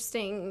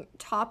interesting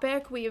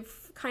topic.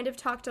 We've kind of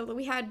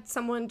we had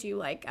someone do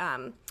like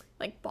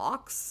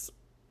box,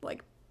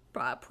 like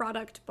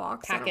product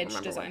box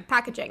packaging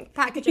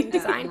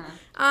design.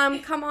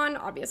 Come on,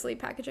 obviously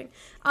packaging.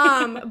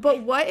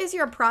 But what is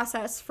your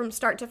process from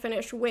start to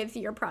finish with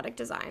your product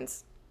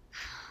designs?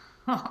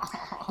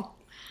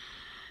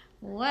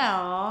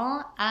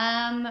 Well,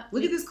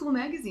 look at this cool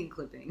magazine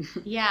clipping.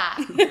 Yeah,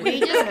 we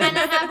just kind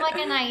of have like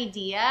an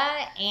idea,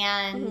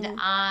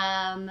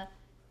 and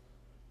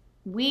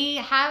we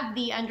have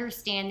the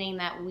understanding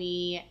that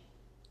we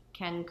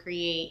can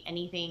create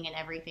anything and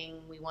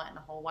everything we want in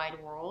the whole wide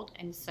world,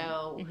 and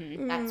so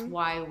that's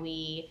why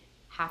we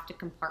have to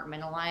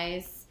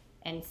compartmentalize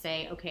and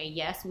say, okay,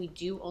 yes, we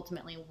do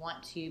ultimately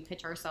want to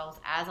pitch ourselves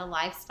as a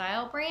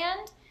lifestyle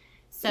brand,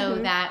 so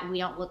that we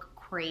don't look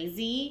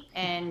crazy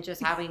and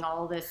just having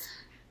all this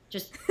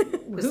just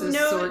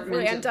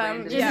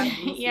random.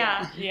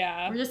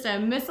 Yeah. We're just a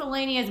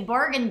miscellaneous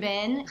bargain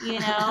bin,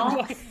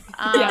 like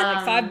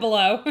Five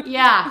Below.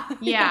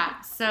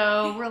 Yeah.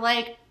 So we're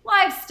like,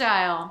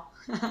 lifestyle,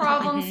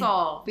 problem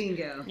solved.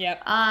 Bingo.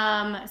 Yep.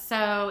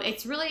 So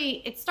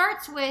it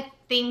starts with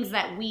things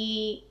that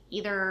we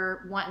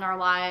either want in our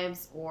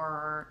lives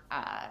or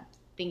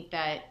think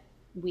that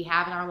we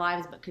have in our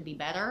lives but could be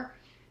better.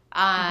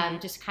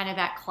 Just kind of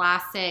that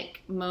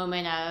classic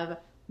moment of,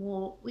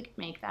 well, we could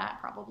make that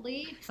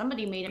probably.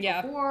 Somebody made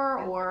it before,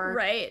 or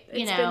it's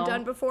been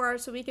done before,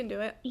 so we can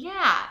do it.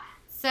 Yeah.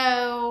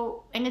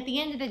 So, and at the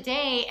end of the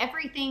day,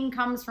 everything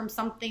comes from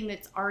something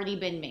that's already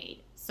been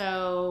made.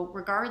 So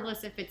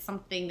regardless if it's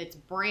something that's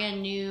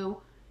brand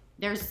new,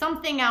 there's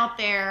something out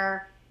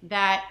there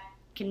that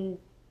can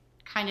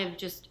kind of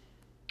just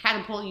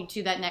catapult you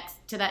to that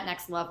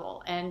next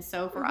level. And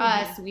so for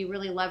us, we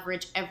really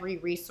leverage every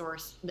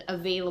resource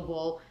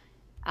available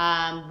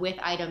with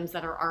items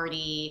that are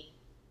already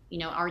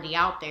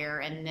out there.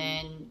 And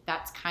then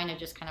that's kind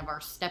of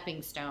our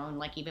stepping stone.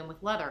 Like even with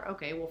leather,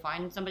 okay, we'll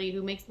find somebody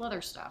who makes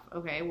leather stuff.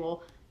 Okay,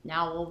 well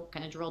now we'll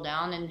kind of drill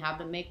down and have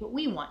them make what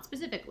we want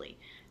specifically.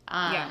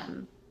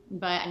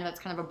 But I know that's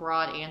kind of a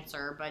broad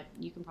answer, but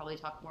you can probably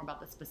talk more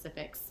about the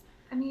specifics.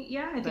 I mean,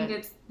 yeah, I think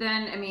it's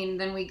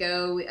then we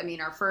go,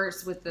 our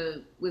first with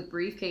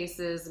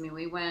briefcases,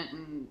 we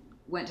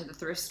went to the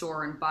thrift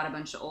store and bought a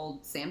bunch of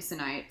old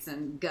Samsonites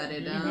and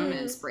gutted them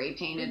and spray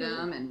painted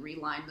them and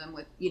relined them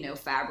with,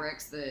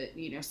 fabrics that,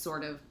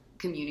 sort of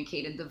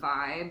communicated the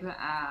vibe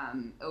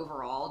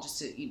overall, just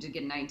to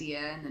get an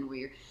idea. And then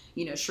we're,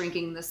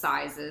 shrinking the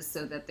sizes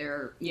so that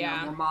they're,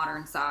 more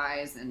modern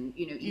size and,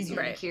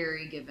 easier to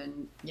carry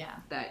given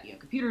that,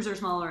 computers are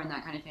smaller and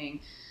that kind of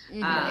thing.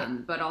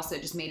 But also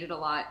just made it a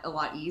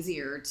lot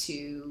easier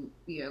to,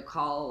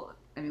 call.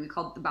 We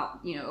called about,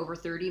 over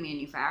 30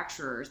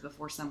 manufacturers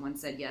before someone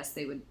said yes,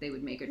 they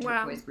would make a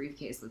turquoise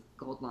briefcase with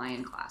gold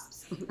lion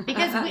clasps.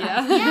 Because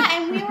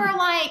and we were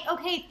like,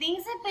 okay,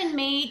 things have been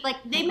made, like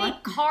they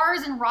make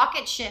cars and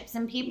rocket ships,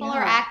 and people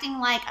are acting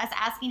like us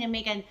asking to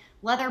make a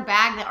leather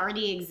bag that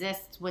already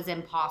exists was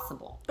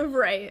impossible.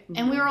 Right.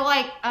 And we were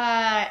like,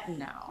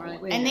 no. Right,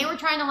 and they were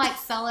trying to like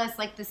sell us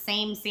like the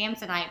same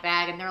Samsonite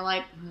bag, and they're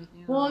like,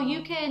 well,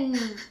 you can,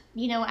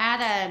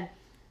 add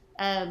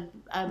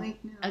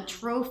a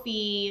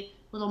trophy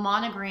little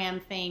monogram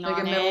thing like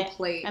on a metal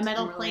plate,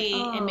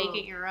 and make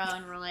it your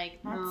own. We're like,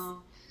 that's...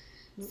 No.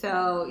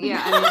 So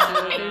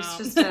so there's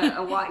just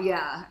a lot.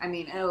 And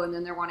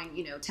then they're wanting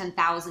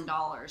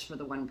 $10,000 for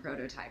the one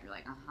prototype. You're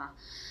like,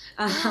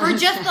 for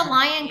just the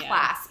lion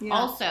class.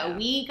 Also,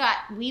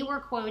 we were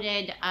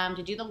quoted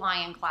to do the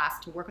lion class,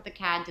 to work with a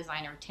CAD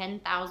designer,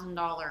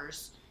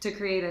 $10,000 to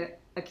create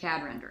a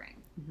CAD rendering.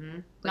 Mm-hmm.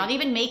 Not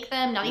even make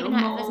them, not even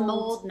have this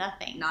mold,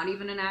 nothing. Not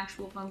even an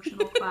actual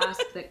functional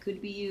clasp that could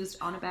be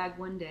used on a bag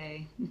one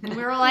day. And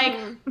we were like,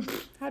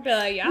 I'd be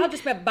like, I'll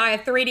just buy a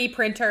 3D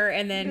printer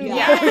and then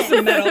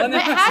some metal. And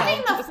but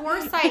having the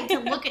foresight to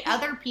look at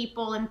other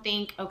people and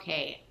think,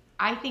 okay,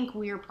 I think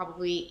we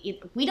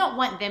don't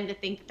want them to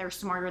think that they're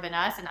smarter than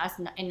us and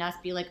us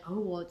be like, oh,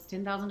 well, it's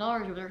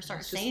 $10,000. We better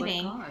start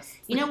saving.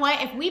 You know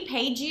what? If we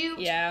paid you,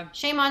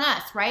 shame on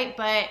us, right?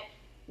 But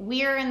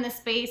we're in the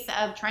space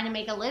of trying to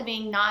make a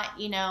living, not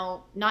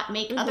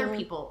make other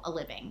people a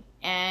living.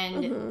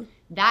 And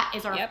that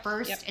is our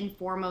first and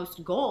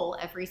foremost goal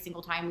every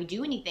single time we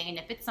do anything. And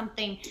if it's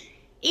something,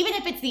 even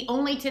if it's the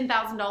only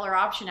 $10,000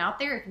 option out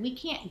there, if we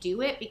can't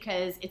do it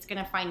because it's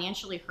going to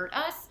financially hurt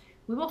us,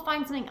 we will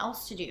find something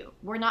else to do.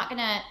 We're not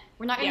gonna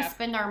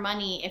spend our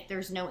money if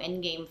there's no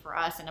end game for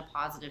us in a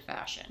positive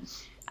fashion.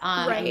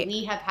 And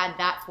we have had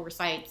that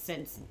foresight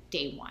since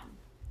day one.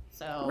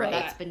 So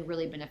that's been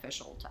really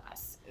beneficial to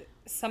us.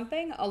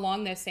 Something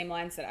along those same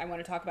lines that I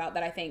want to talk about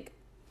that I think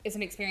is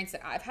an experience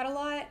that I've had a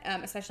lot,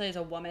 especially as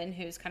a woman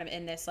who's kind of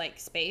in this like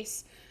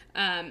space.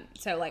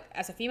 So like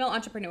as a female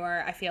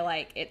entrepreneur, I feel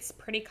like it's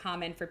pretty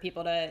common for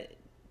people to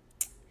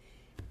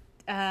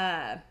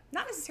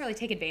not necessarily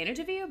take advantage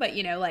of you, but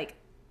like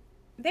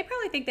they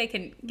probably think they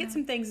can get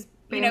some things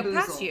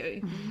past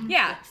you.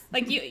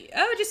 Like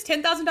just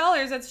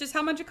 $10,000, that's just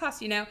how much it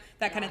costs,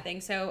 that kind of thing.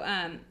 So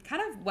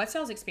kind of what's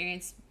y'all's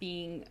experience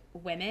being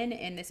women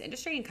in this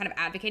industry and kind of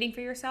advocating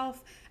for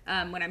yourself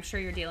when I'm sure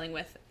you're dealing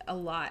with a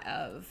lot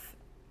of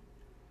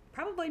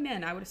probably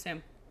men, I would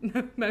assume,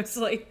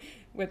 mostly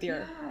with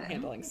your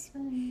handlings.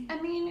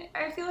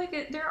 I feel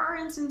like there are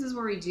instances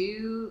where we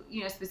do,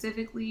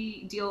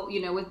 specifically deal,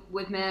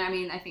 with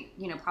men. I think,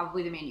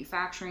 probably the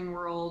manufacturing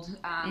world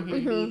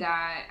would be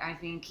that. I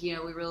think, we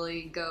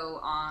really go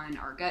on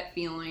our gut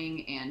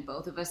feeling and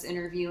both of us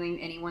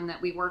interviewing anyone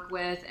that we work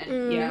with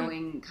and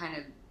knowing kind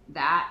of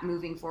that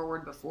moving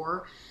forward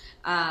before,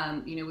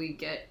 we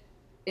get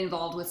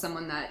involved with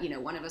someone that,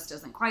 one of us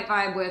doesn't quite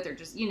vibe with, or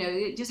just,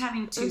 just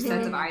having two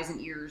sets of eyes and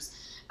ears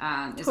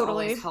is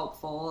always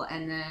helpful.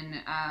 And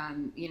then,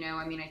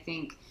 I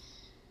think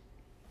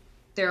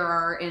there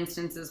are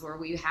instances where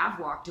we have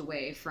walked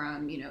away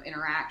from,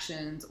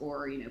 interactions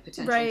or,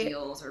 potential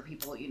deals, or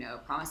people,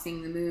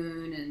 promising the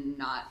moon and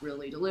not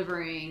really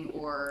delivering,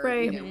 or,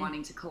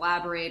 wanting to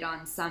collaborate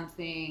on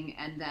something.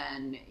 And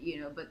then,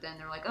 but then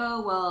they're like,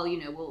 oh,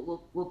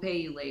 well, we'll pay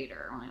you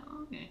later. I'm like,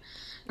 oh, okay.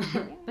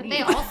 But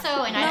they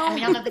also, and I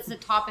don't know if this is a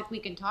topic we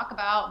can talk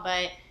about,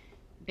 but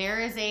there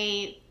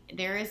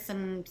is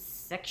some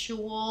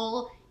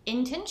sexual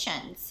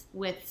intentions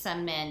with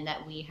some men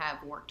that we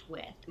have worked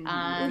with.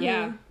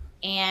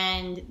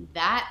 And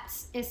that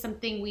is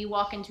something we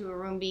walk into a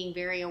room being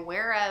very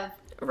aware of.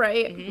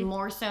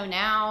 More so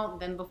now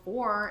than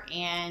before.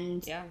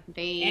 And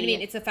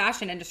it's a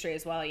fashion industry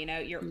as well.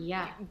 You're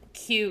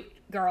cute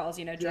girls,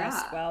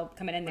 dressed well,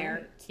 coming in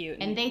there cute.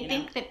 And they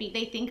think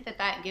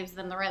that gives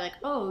them the right, like,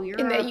 oh, you're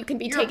and that you can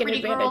be taken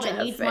advantage of.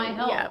 Needs my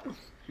help.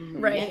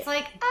 Right. It's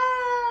like,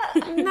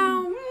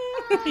 no.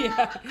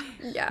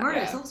 Yeah.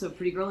 Marta's also a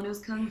pretty girl who knows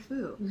kung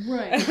fu.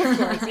 Right. Of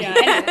course,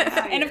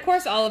 yeah. And of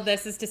course, all of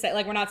this is to say,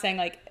 like, we're not saying,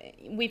 like,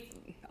 we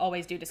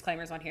always do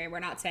disclaimers on here. We're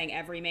not saying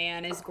every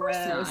man is gross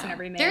and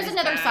every man There's is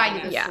another bad, side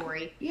you to know? the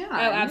story. Yeah. Oh,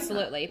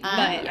 absolutely.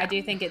 But yeah. I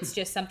do think it's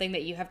just something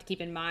that you have to keep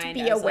in mind.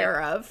 Be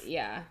aware of.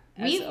 Yeah.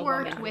 as We've a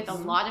worked woman. with a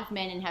lot of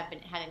men and have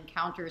had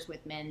encounters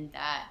with men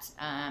that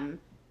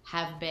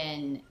have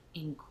been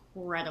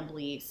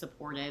incredibly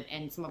supportive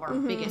and some of our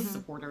biggest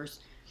supporters,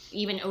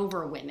 even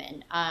over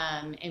women.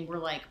 And we're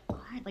like,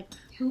 what? Like,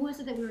 who was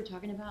it that we were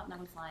talking about? And I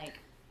was like,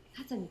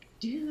 that's a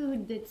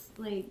dude that's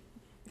like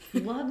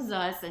loves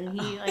us, and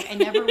he like I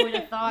never would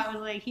have thought. I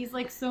was like, he's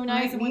like so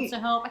nice and wants to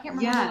help. I can't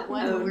remember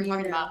what it was we were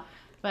talking about,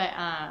 but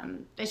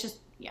it's just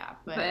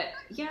But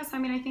yes, I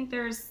mean, I think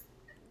there's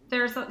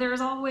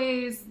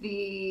always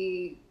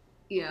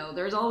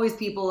there's always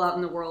people out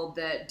in the world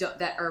that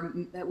are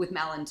with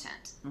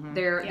malintent.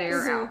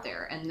 They're out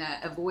there, and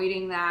that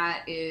avoiding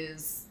that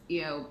is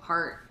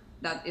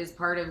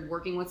part of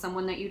working with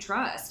someone that you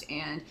trust.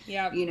 And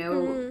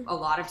a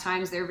lot of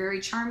times they're very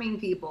charming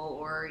people,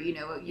 or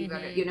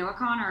got a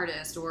con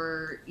artist,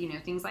 or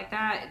things like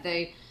that.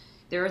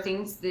 There are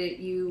things that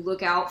you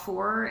look out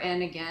for,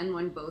 and again,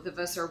 when both of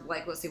us are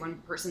like, let's say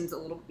one person's a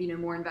little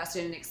more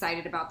invested and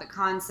excited about the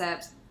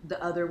concept,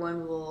 the other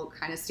one will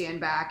kind of stand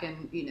back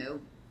and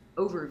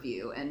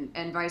overview,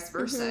 and vice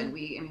versa. And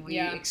we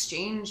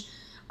exchange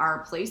our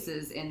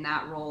places in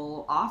that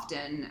role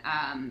often,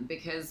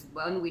 because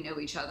one, we know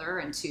each other,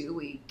 and two,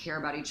 we care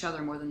about each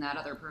other more than that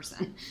other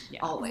person.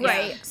 Always.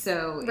 Right.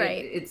 So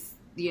it's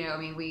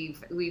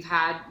we've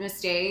had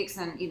mistakes,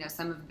 and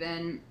some have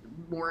been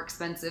more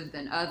expensive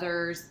than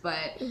others,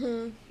 but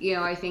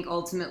I think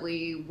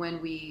ultimately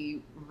when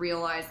we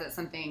realize that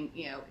something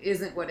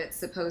isn't what it's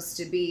supposed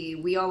to be,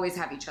 we always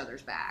have each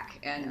other's back.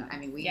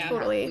 And we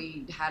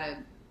had a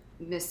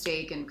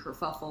mistake and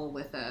kerfuffle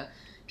with a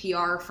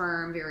PR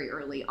firm very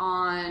early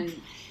on,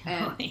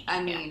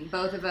 and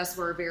both of us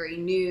were very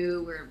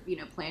new. We're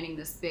planning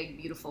this big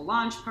beautiful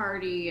launch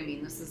party.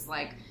 This is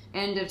like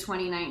end of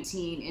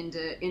 2019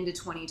 into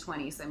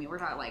 2020. So we're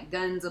talking like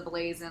guns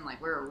a-blazing, like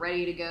we're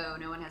ready to go.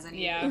 No one has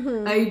any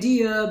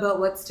idea about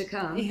what's to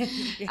come.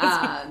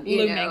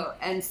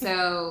 And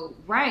so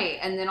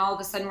and then all of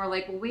a sudden we're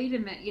like, well, wait a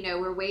minute,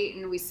 we're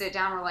waiting. We sit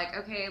down, we're like,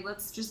 okay,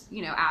 let's just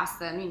ask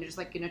them, just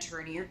like an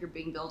attorney, or if you're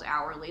being billed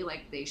hourly,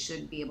 like they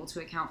should be able to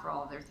account for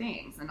all of their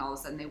things. And all of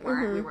a sudden they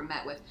weren't. We were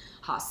met with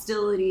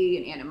hostility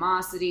and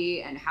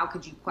animosity, and how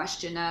could you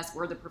question us?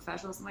 We're the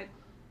professionals. I'm like,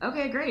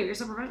 okay, great, you're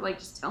so professional. Like,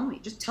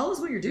 just tell us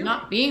what you're doing.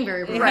 Not being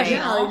very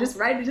professional.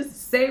 Like,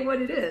 just say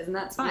what it is, and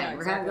that's fine. Yeah,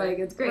 We're exactly. like,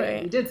 it's great. Right.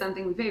 If you did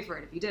something, we pay for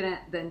it. If you didn't,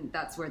 then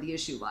that's where the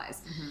issue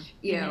lies.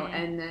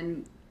 And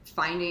then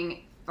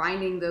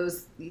finding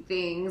those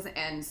things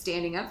and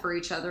standing up for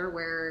each other,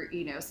 where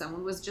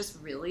someone was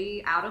just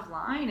really out of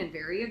line and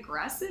very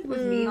aggressive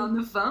with me on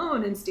the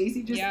phone, and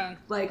Stacy just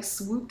like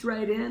swooped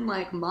right in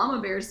like mama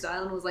bear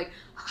style and was like,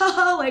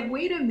 haha, like,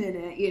 wait a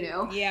minute,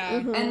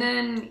 and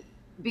then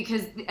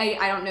because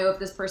I don't know if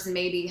this person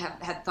maybe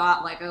had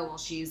thought like, oh, well,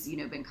 she's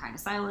been kind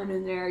of silent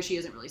in there, she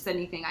hasn't really said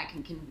anything,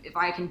 if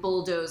I can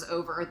bulldoze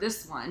over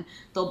this one,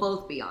 they'll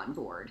both be on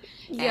board.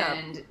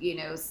 And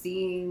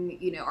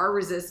seeing our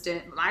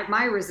resistance,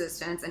 my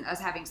resistance, and us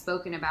having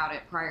spoken about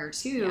it prior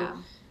to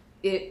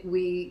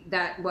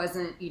that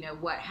wasn't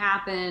what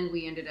happened.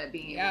 We ended up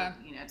being able,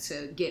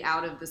 to get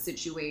out of the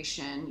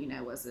situation.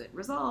 Was it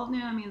resolved?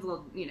 No, it's a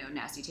little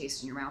nasty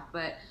taste in your mouth,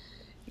 but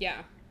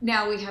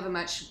now we have a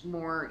much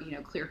more,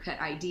 clear-cut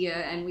idea,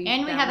 and we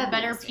have a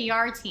better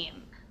PR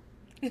team.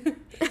 Oh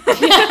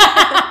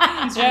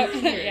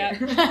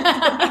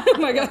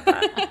my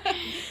god.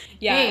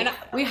 And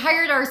we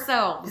hired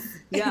ourselves.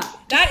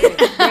 That is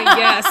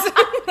yes.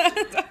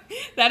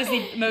 That is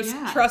the most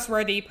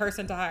trustworthy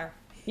person to hire.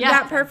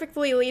 That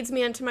perfectly leads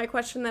me into my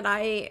question that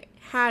I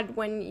had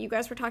when you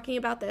guys were talking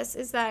about this,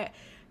 is that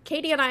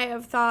Katie and I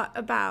have thought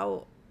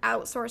about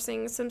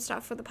outsourcing some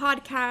stuff for the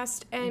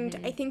podcast, and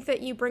I think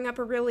that you bring up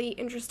a really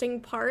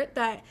interesting part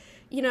that,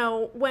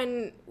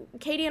 when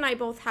Katie and I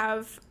both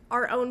have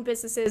our own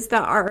businesses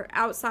that are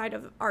outside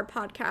of our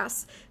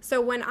podcasts, so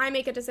when I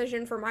make a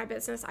decision for my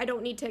business, I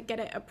don't need to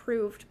get it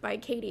approved by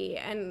Katie,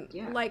 and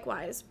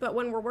likewise. But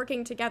when we're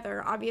working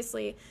together,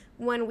 obviously,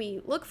 when we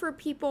look for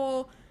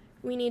people,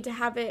 we need to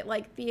have it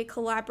like be a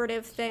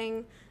collaborative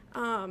thing.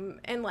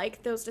 And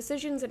like those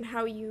decisions and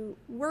how you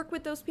work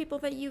with those people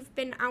that you've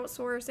been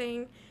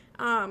outsourcing.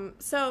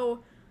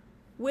 So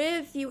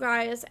with you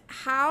guys,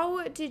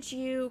 how did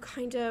you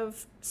kind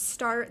of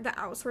start the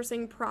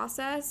outsourcing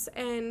process,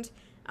 and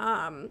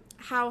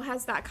how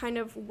has that kind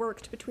of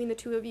worked between the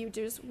two of you?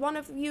 Does one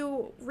of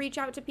you reach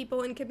out to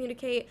people and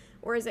communicate,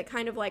 or is it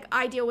kind of like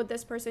I deal with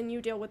this person,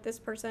 you deal with this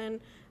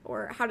person,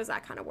 or how does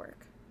that kind of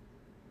work?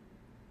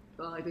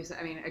 Well, like we said,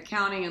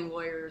 accounting and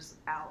lawyers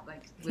out,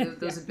 like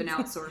those have been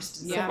outsourced.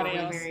 From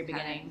the very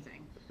beginning.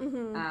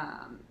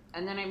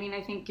 And then, I mean,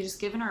 I think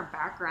just given our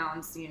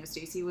backgrounds, you know,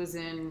 Stacy was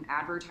in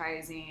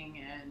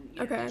advertising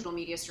and digital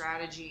media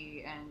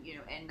strategy, and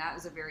and that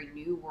was a very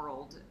new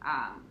world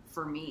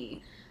for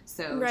me.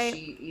 So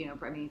she,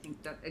 I mean, I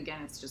think that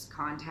again, it's just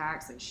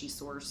contacts. Like she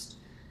sourced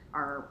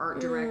our art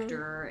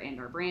director and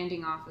our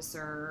branding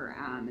officer,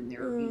 and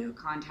their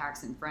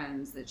contacts and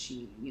friends that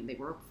they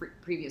were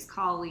previous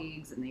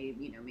colleagues, and they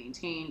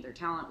maintained their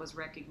talent was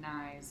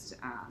recognized.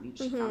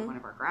 She found one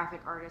of our graphic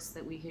artists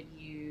that we had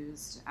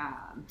used.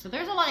 So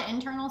there's a lot of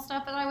internal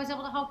stuff that I was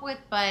able to help with,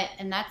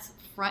 and that's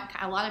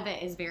a lot of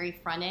it is very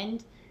front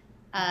end,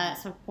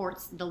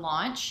 supports the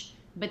launch.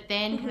 But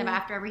then kind of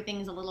after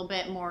everything's a little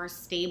bit more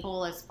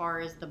stable as far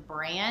as the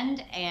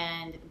brand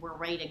and we're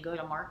ready to go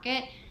to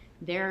market,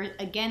 there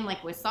again,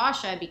 like with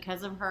Sasha,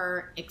 because of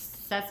her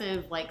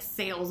excessive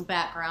sales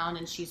background,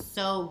 and she's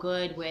so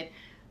good with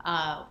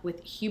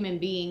human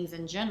beings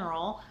in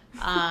general,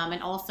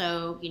 and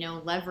also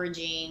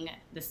leveraging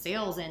the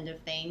sales end of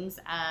things,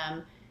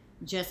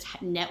 just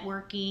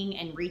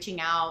networking and reaching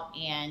out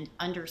and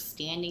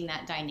understanding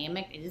that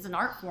dynamic. It is an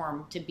art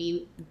form to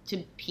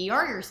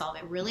PR yourself.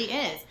 It really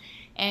is.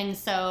 And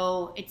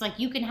so it's like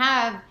you can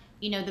have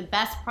the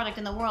best product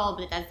in the world,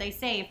 but as they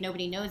say, if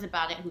nobody knows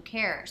about it, who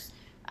cares?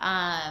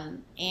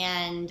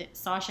 And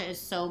Sasha is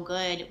so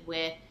good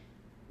with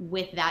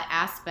that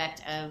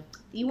aspect of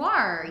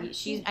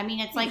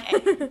it's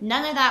like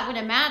none of that would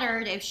have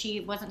mattered if she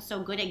wasn't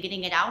so good at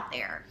getting it out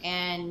there.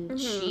 And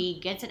she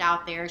gets it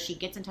out there. She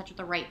gets in touch with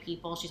the right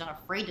people. She's not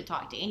afraid to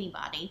talk to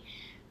anybody.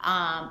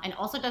 And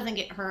also doesn't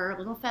get her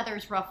little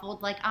feathers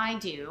ruffled like I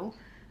do.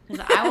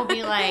 Because I will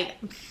be like,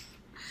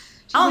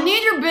 I don't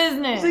need your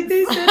business. Like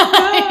they said, no.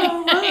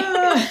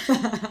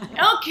 I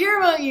don't care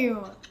about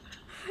you.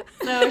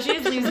 So she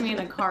just leaves me in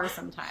the car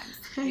sometimes.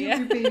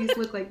 Your babies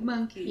look like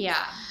monkeys.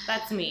 Yeah,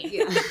 that's me.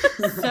 Yeah.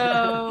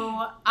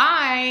 So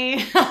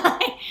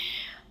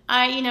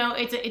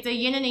it's a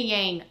yin and a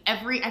yang.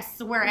 I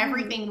swear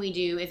everything we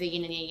do is a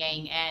yin and a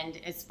yang. And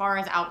as far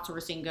as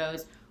outsourcing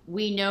goes,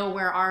 we know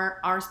where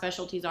our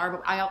specialties are,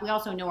 but we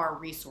also know our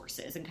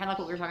resources. And kind of like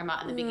what we were talking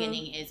about in the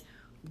beginning is,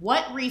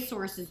 what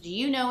resources do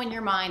you know in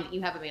your mind that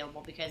you have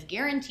available? Because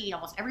guaranteed,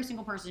 almost every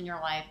single person in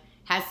your life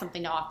has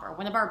something to offer.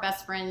 One of our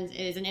best friends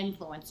is an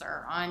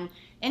influencer on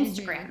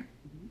Instagram.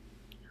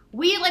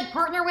 We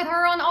partner with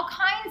her on all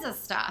kinds of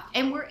stuff.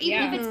 And we're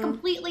even if it's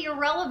completely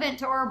irrelevant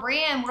to our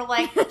brand, we're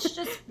like, let's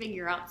just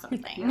figure out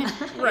something.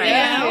 Right.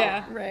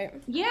 Yeah. Right.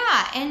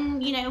 Yeah. And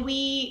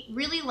we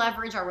really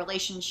leverage our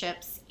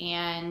relationships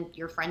and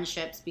your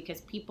friendships because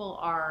people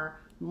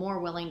are more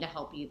willing to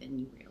help you than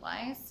you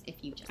realize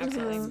if you just ask.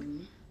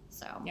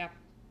 So yeah,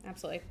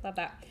 absolutely. Love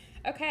that.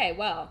 Okay,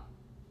 well,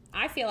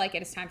 I feel like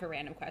it is time for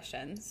random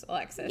questions.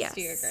 Alexis, yes.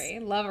 Do you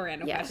agree? Love a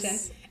random question.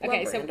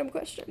 Okay, so random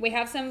question. We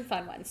have some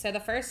fun ones. So the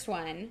first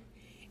one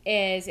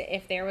is,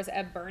 if there was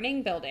a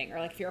burning building, or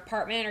if your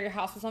apartment or your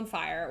house was on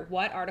fire,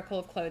 what article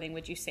of clothing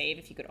would you save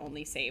if you could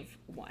only save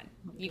one?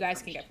 You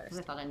guys can go first.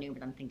 I thought I knew,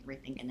 but I'm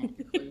rethinking it.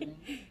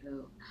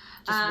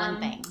 Just one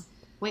thing.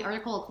 Wait,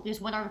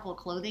 there's one article of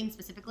clothing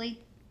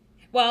specifically?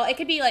 Well, it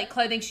could be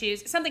clothing,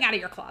 shoes, something out of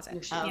your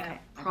closet. Oh, okay.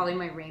 Probably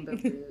my rainbow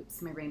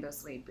boots, my rainbow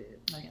suede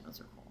boots. Oh yeah,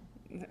 those are cool.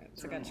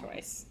 It's a good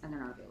choice. And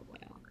they're not available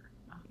any longer.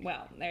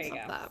 Well, there you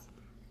go. That.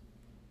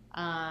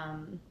 I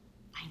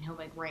know,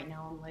 right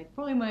now I'm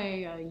probably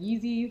my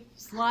Yeezy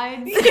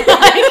slides.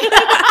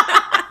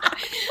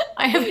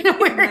 I have been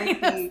wearing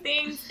those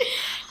things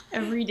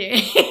every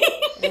day.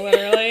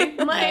 Literally?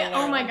 Oh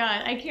my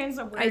god, I can't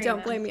stop wearing them. I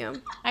don't blame you.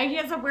 I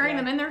can't stop wearing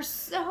them, and they're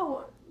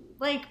so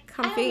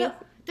comfy.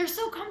 They're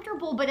so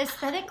comfortable, but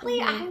aesthetically,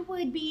 I don't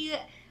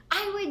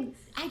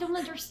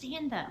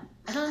understand them.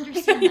 I don't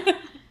understand them.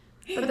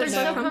 But they're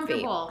so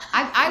comfortable.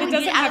 I would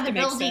get out of the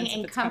building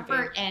in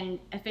comfort and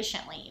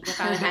efficiently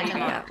without having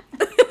them on.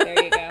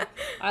 There you go.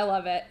 I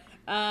love it.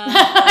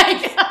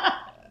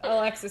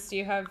 Alexis, do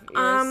you have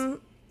yours?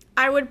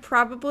 I would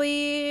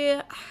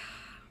probably...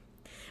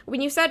 When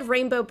you said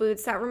rainbow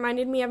boots, that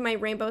reminded me of my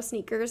rainbow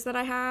sneakers that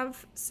I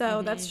have.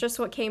 So that's just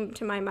what came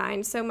to my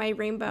mind. So my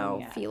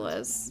rainbow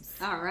Fila's.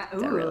 All right.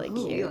 They're really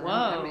cute.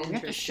 Whoa. You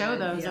have to show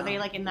those. Are they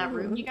in that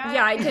room you got?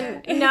 Yeah, I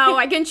can. No,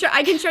 I can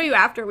show you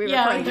after we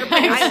record.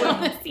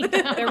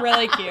 They're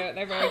really cute.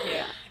 They're very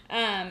cute.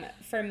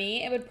 For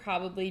me, it would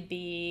probably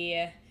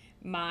be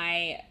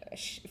my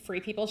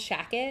Free People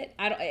shacket.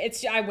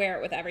 I wear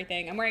it with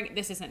everything. I'm wearing,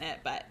 this isn't it,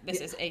 but this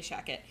is a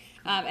shacket.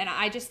 And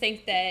I just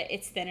think that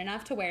it's thin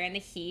enough to wear in the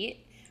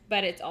heat,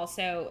 but it's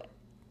also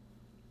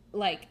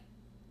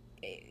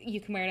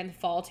you can wear it in the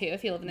fall too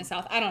if you live in the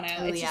South. I don't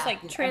know. It's just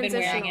I've been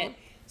wearing it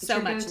so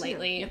much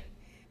lately. Yep.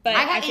 But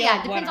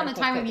it depends on the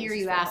time of year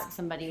you ask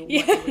somebody.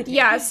 What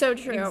yeah, so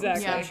true.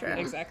 Exactly. So true.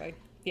 Exactly.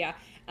 Yeah.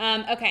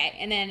 Okay,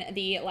 and then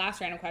the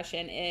last random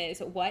question is,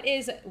 what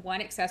is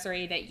one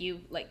accessory that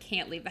you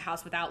can't leave the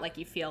house without?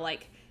 You feel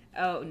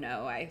oh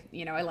no, I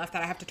left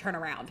that, I have to turn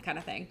around, kind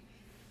of thing.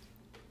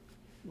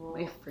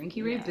 My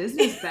Frankie Ray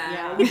business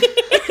bag.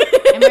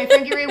 And my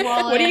Frankie Ray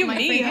wallet. What do you my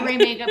mean? Frankie Ray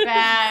makeup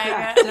bag.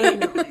 Yeah,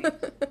 definitely.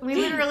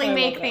 We literally I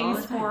make love things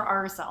that. for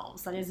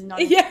ourselves. That is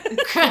not. Yeah.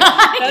 That's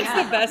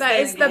Yeah. the best That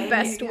thing. is the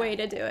best way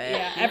to do it.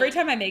 Yeah, every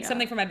time I make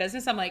something for my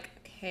business, I'm like,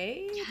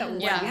 okay, that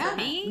was Yeah. for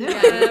me. No.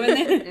 And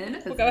then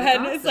And we'll go ahead.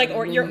 And awesome. it's like,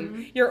 or And you're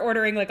then you're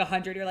ordering like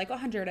 100. You're like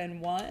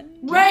 101.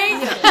 Right?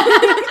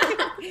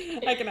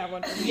 I can have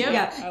one for me. Yep. I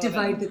yeah, love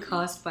divide it. the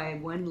cost by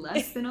one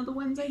less than all the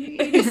ones I made.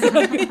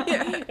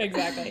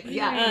 Exactly.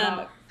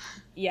 Yeah.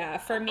 Yeah,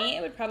 for me,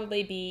 it would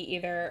probably be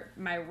either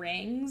my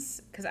rings,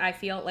 because I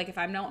feel like if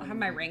I don't have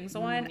my rings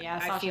on, Yeah,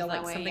 I Sasha's feel that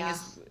like way, something yeah.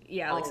 is,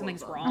 like All of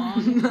something's them.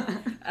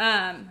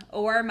 wrong.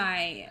 Or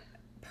my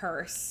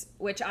purse,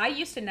 which I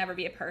used to never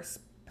be a purse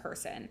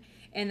person.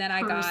 And then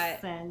I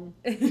Person.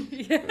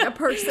 got A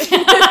person.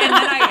 and then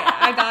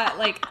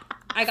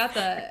I got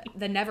the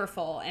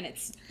Neverfull, and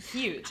it's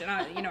huge. And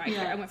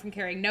I went from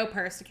carrying no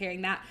purse to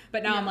carrying that.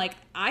 But now I'm like,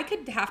 I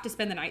could have to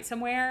spend the night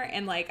somewhere,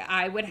 and like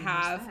I would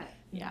have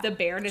Yeah. the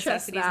bare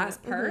necessities in that. this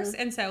purse,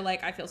 and so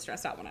like I feel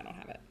stressed out when I don't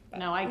have it. But,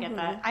 No, I get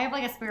that. I have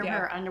like a spare Yeah.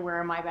 pair of underwear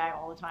in my bag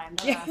all the time.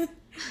 Don't yeah, ask.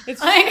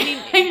 it's Like,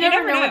 you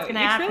never know what's gonna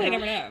You happen. truly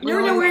never know. You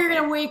never know where you're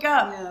gonna wake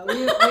up. Yeah,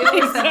 we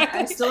always have,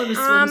 I still have a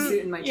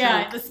swimsuit in my trunk.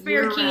 Yeah, the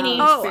spare year-round. bikini.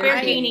 Oh, spare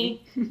I- bikini.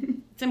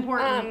 It's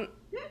important.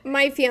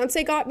 My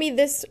fiance got me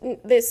this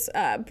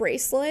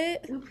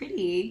bracelet Oh,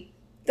 pretty.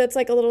 that's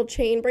like a little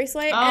chain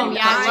bracelet. Oh and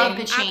yeah, I love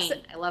the chain.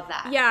 acci- I love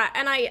that. Yeah,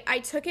 and I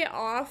took it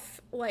off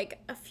like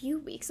a few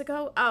weeks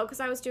ago. Oh,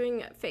 because I was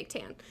doing fake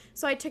tan.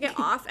 So I took it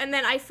off, and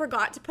then I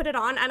forgot to put it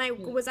on, and I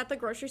was at the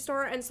grocery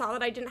store and saw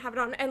that I didn't have it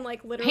on, and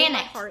like literally my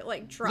Panicked. heart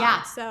like dropped.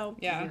 Yeah. So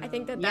Yeah. I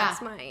think that Yeah.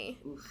 that's my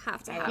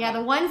have to have. Yeah,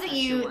 the ones that That's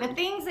you, your the one.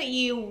 things that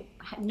you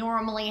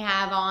normally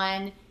have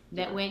on,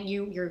 that when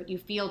you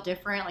feel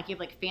different, like you have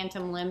like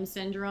phantom limb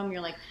syndrome,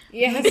 you're like,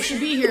 Yes. it should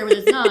be here, but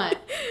it's not.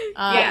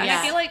 Yeah, and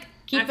I feel like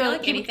keep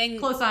keep anything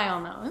close eye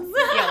on those.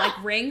 yeah,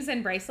 like rings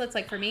and bracelets.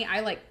 Like for me,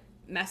 I like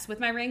mess with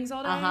my rings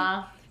all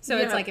day. So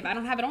it's Yeah. like if I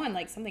don't have it on,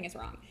 like something is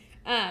wrong.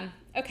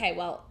 Okay,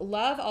 well,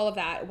 love all of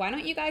that. Why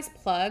don't you guys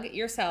plug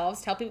yourselves?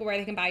 Tell people where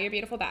they can buy your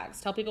beautiful bags.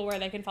 Tell people where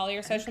they can follow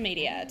your social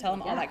media. Tell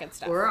them all that good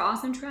stuff. Or our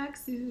awesome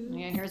tracksuit.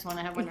 Yeah, here's one.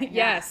 I have one right now.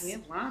 Yes. We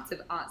have lots of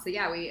so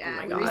yeah, we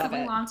my we God. recently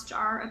Love it. launched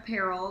our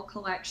apparel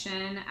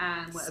collection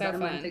So about a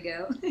month fun.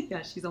 ago.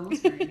 Yeah, she's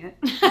almost wearing it.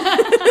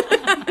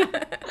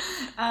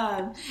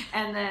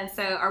 And then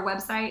so our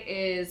website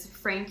is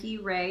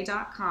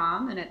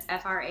frankieray.com, and it's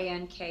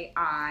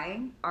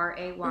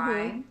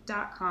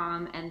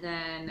FRANKIRAY.com, and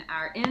then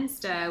our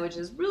Insta, which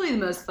is really the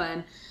most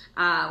fun.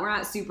 We're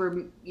not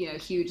super,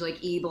 huge like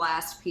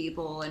e-blast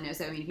people, and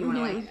so I mean, if you want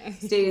to like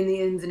stay in the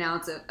ins and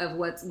outs of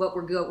what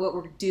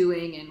we're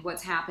doing and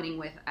what's happening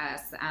with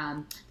us,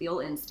 the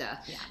old Insta.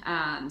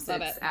 So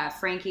Love it's it.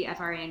 Frankie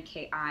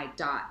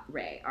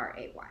FRANKI.Ray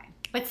RAY.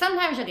 But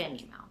sometimes you'll get an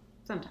email.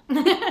 Sometimes.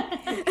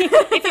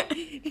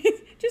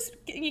 Just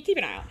you keep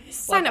an eye out.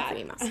 Sign Love up for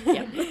that.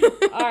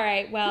 emails. Yeah. All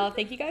right. Well,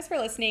 thank you guys for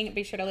listening.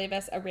 Be sure to leave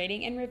us a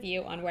rating and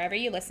review on wherever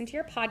you listen to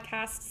your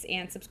podcasts,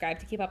 and subscribe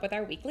to keep up with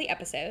our weekly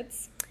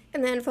episodes.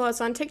 And then follow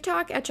us on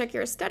TikTok at Check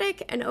Your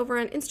Aesthetic, and over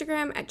on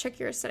Instagram at Check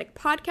Your Aesthetic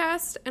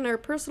Podcast, and our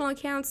personal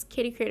accounts,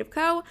 Katie Creative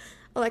Co.,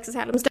 Alexis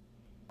Adams,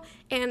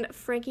 and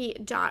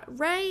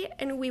Frankie.Ray.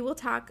 And we will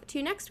talk to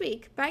you next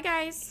week. Bye,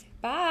 guys.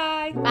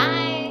 Bye.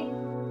 Bye.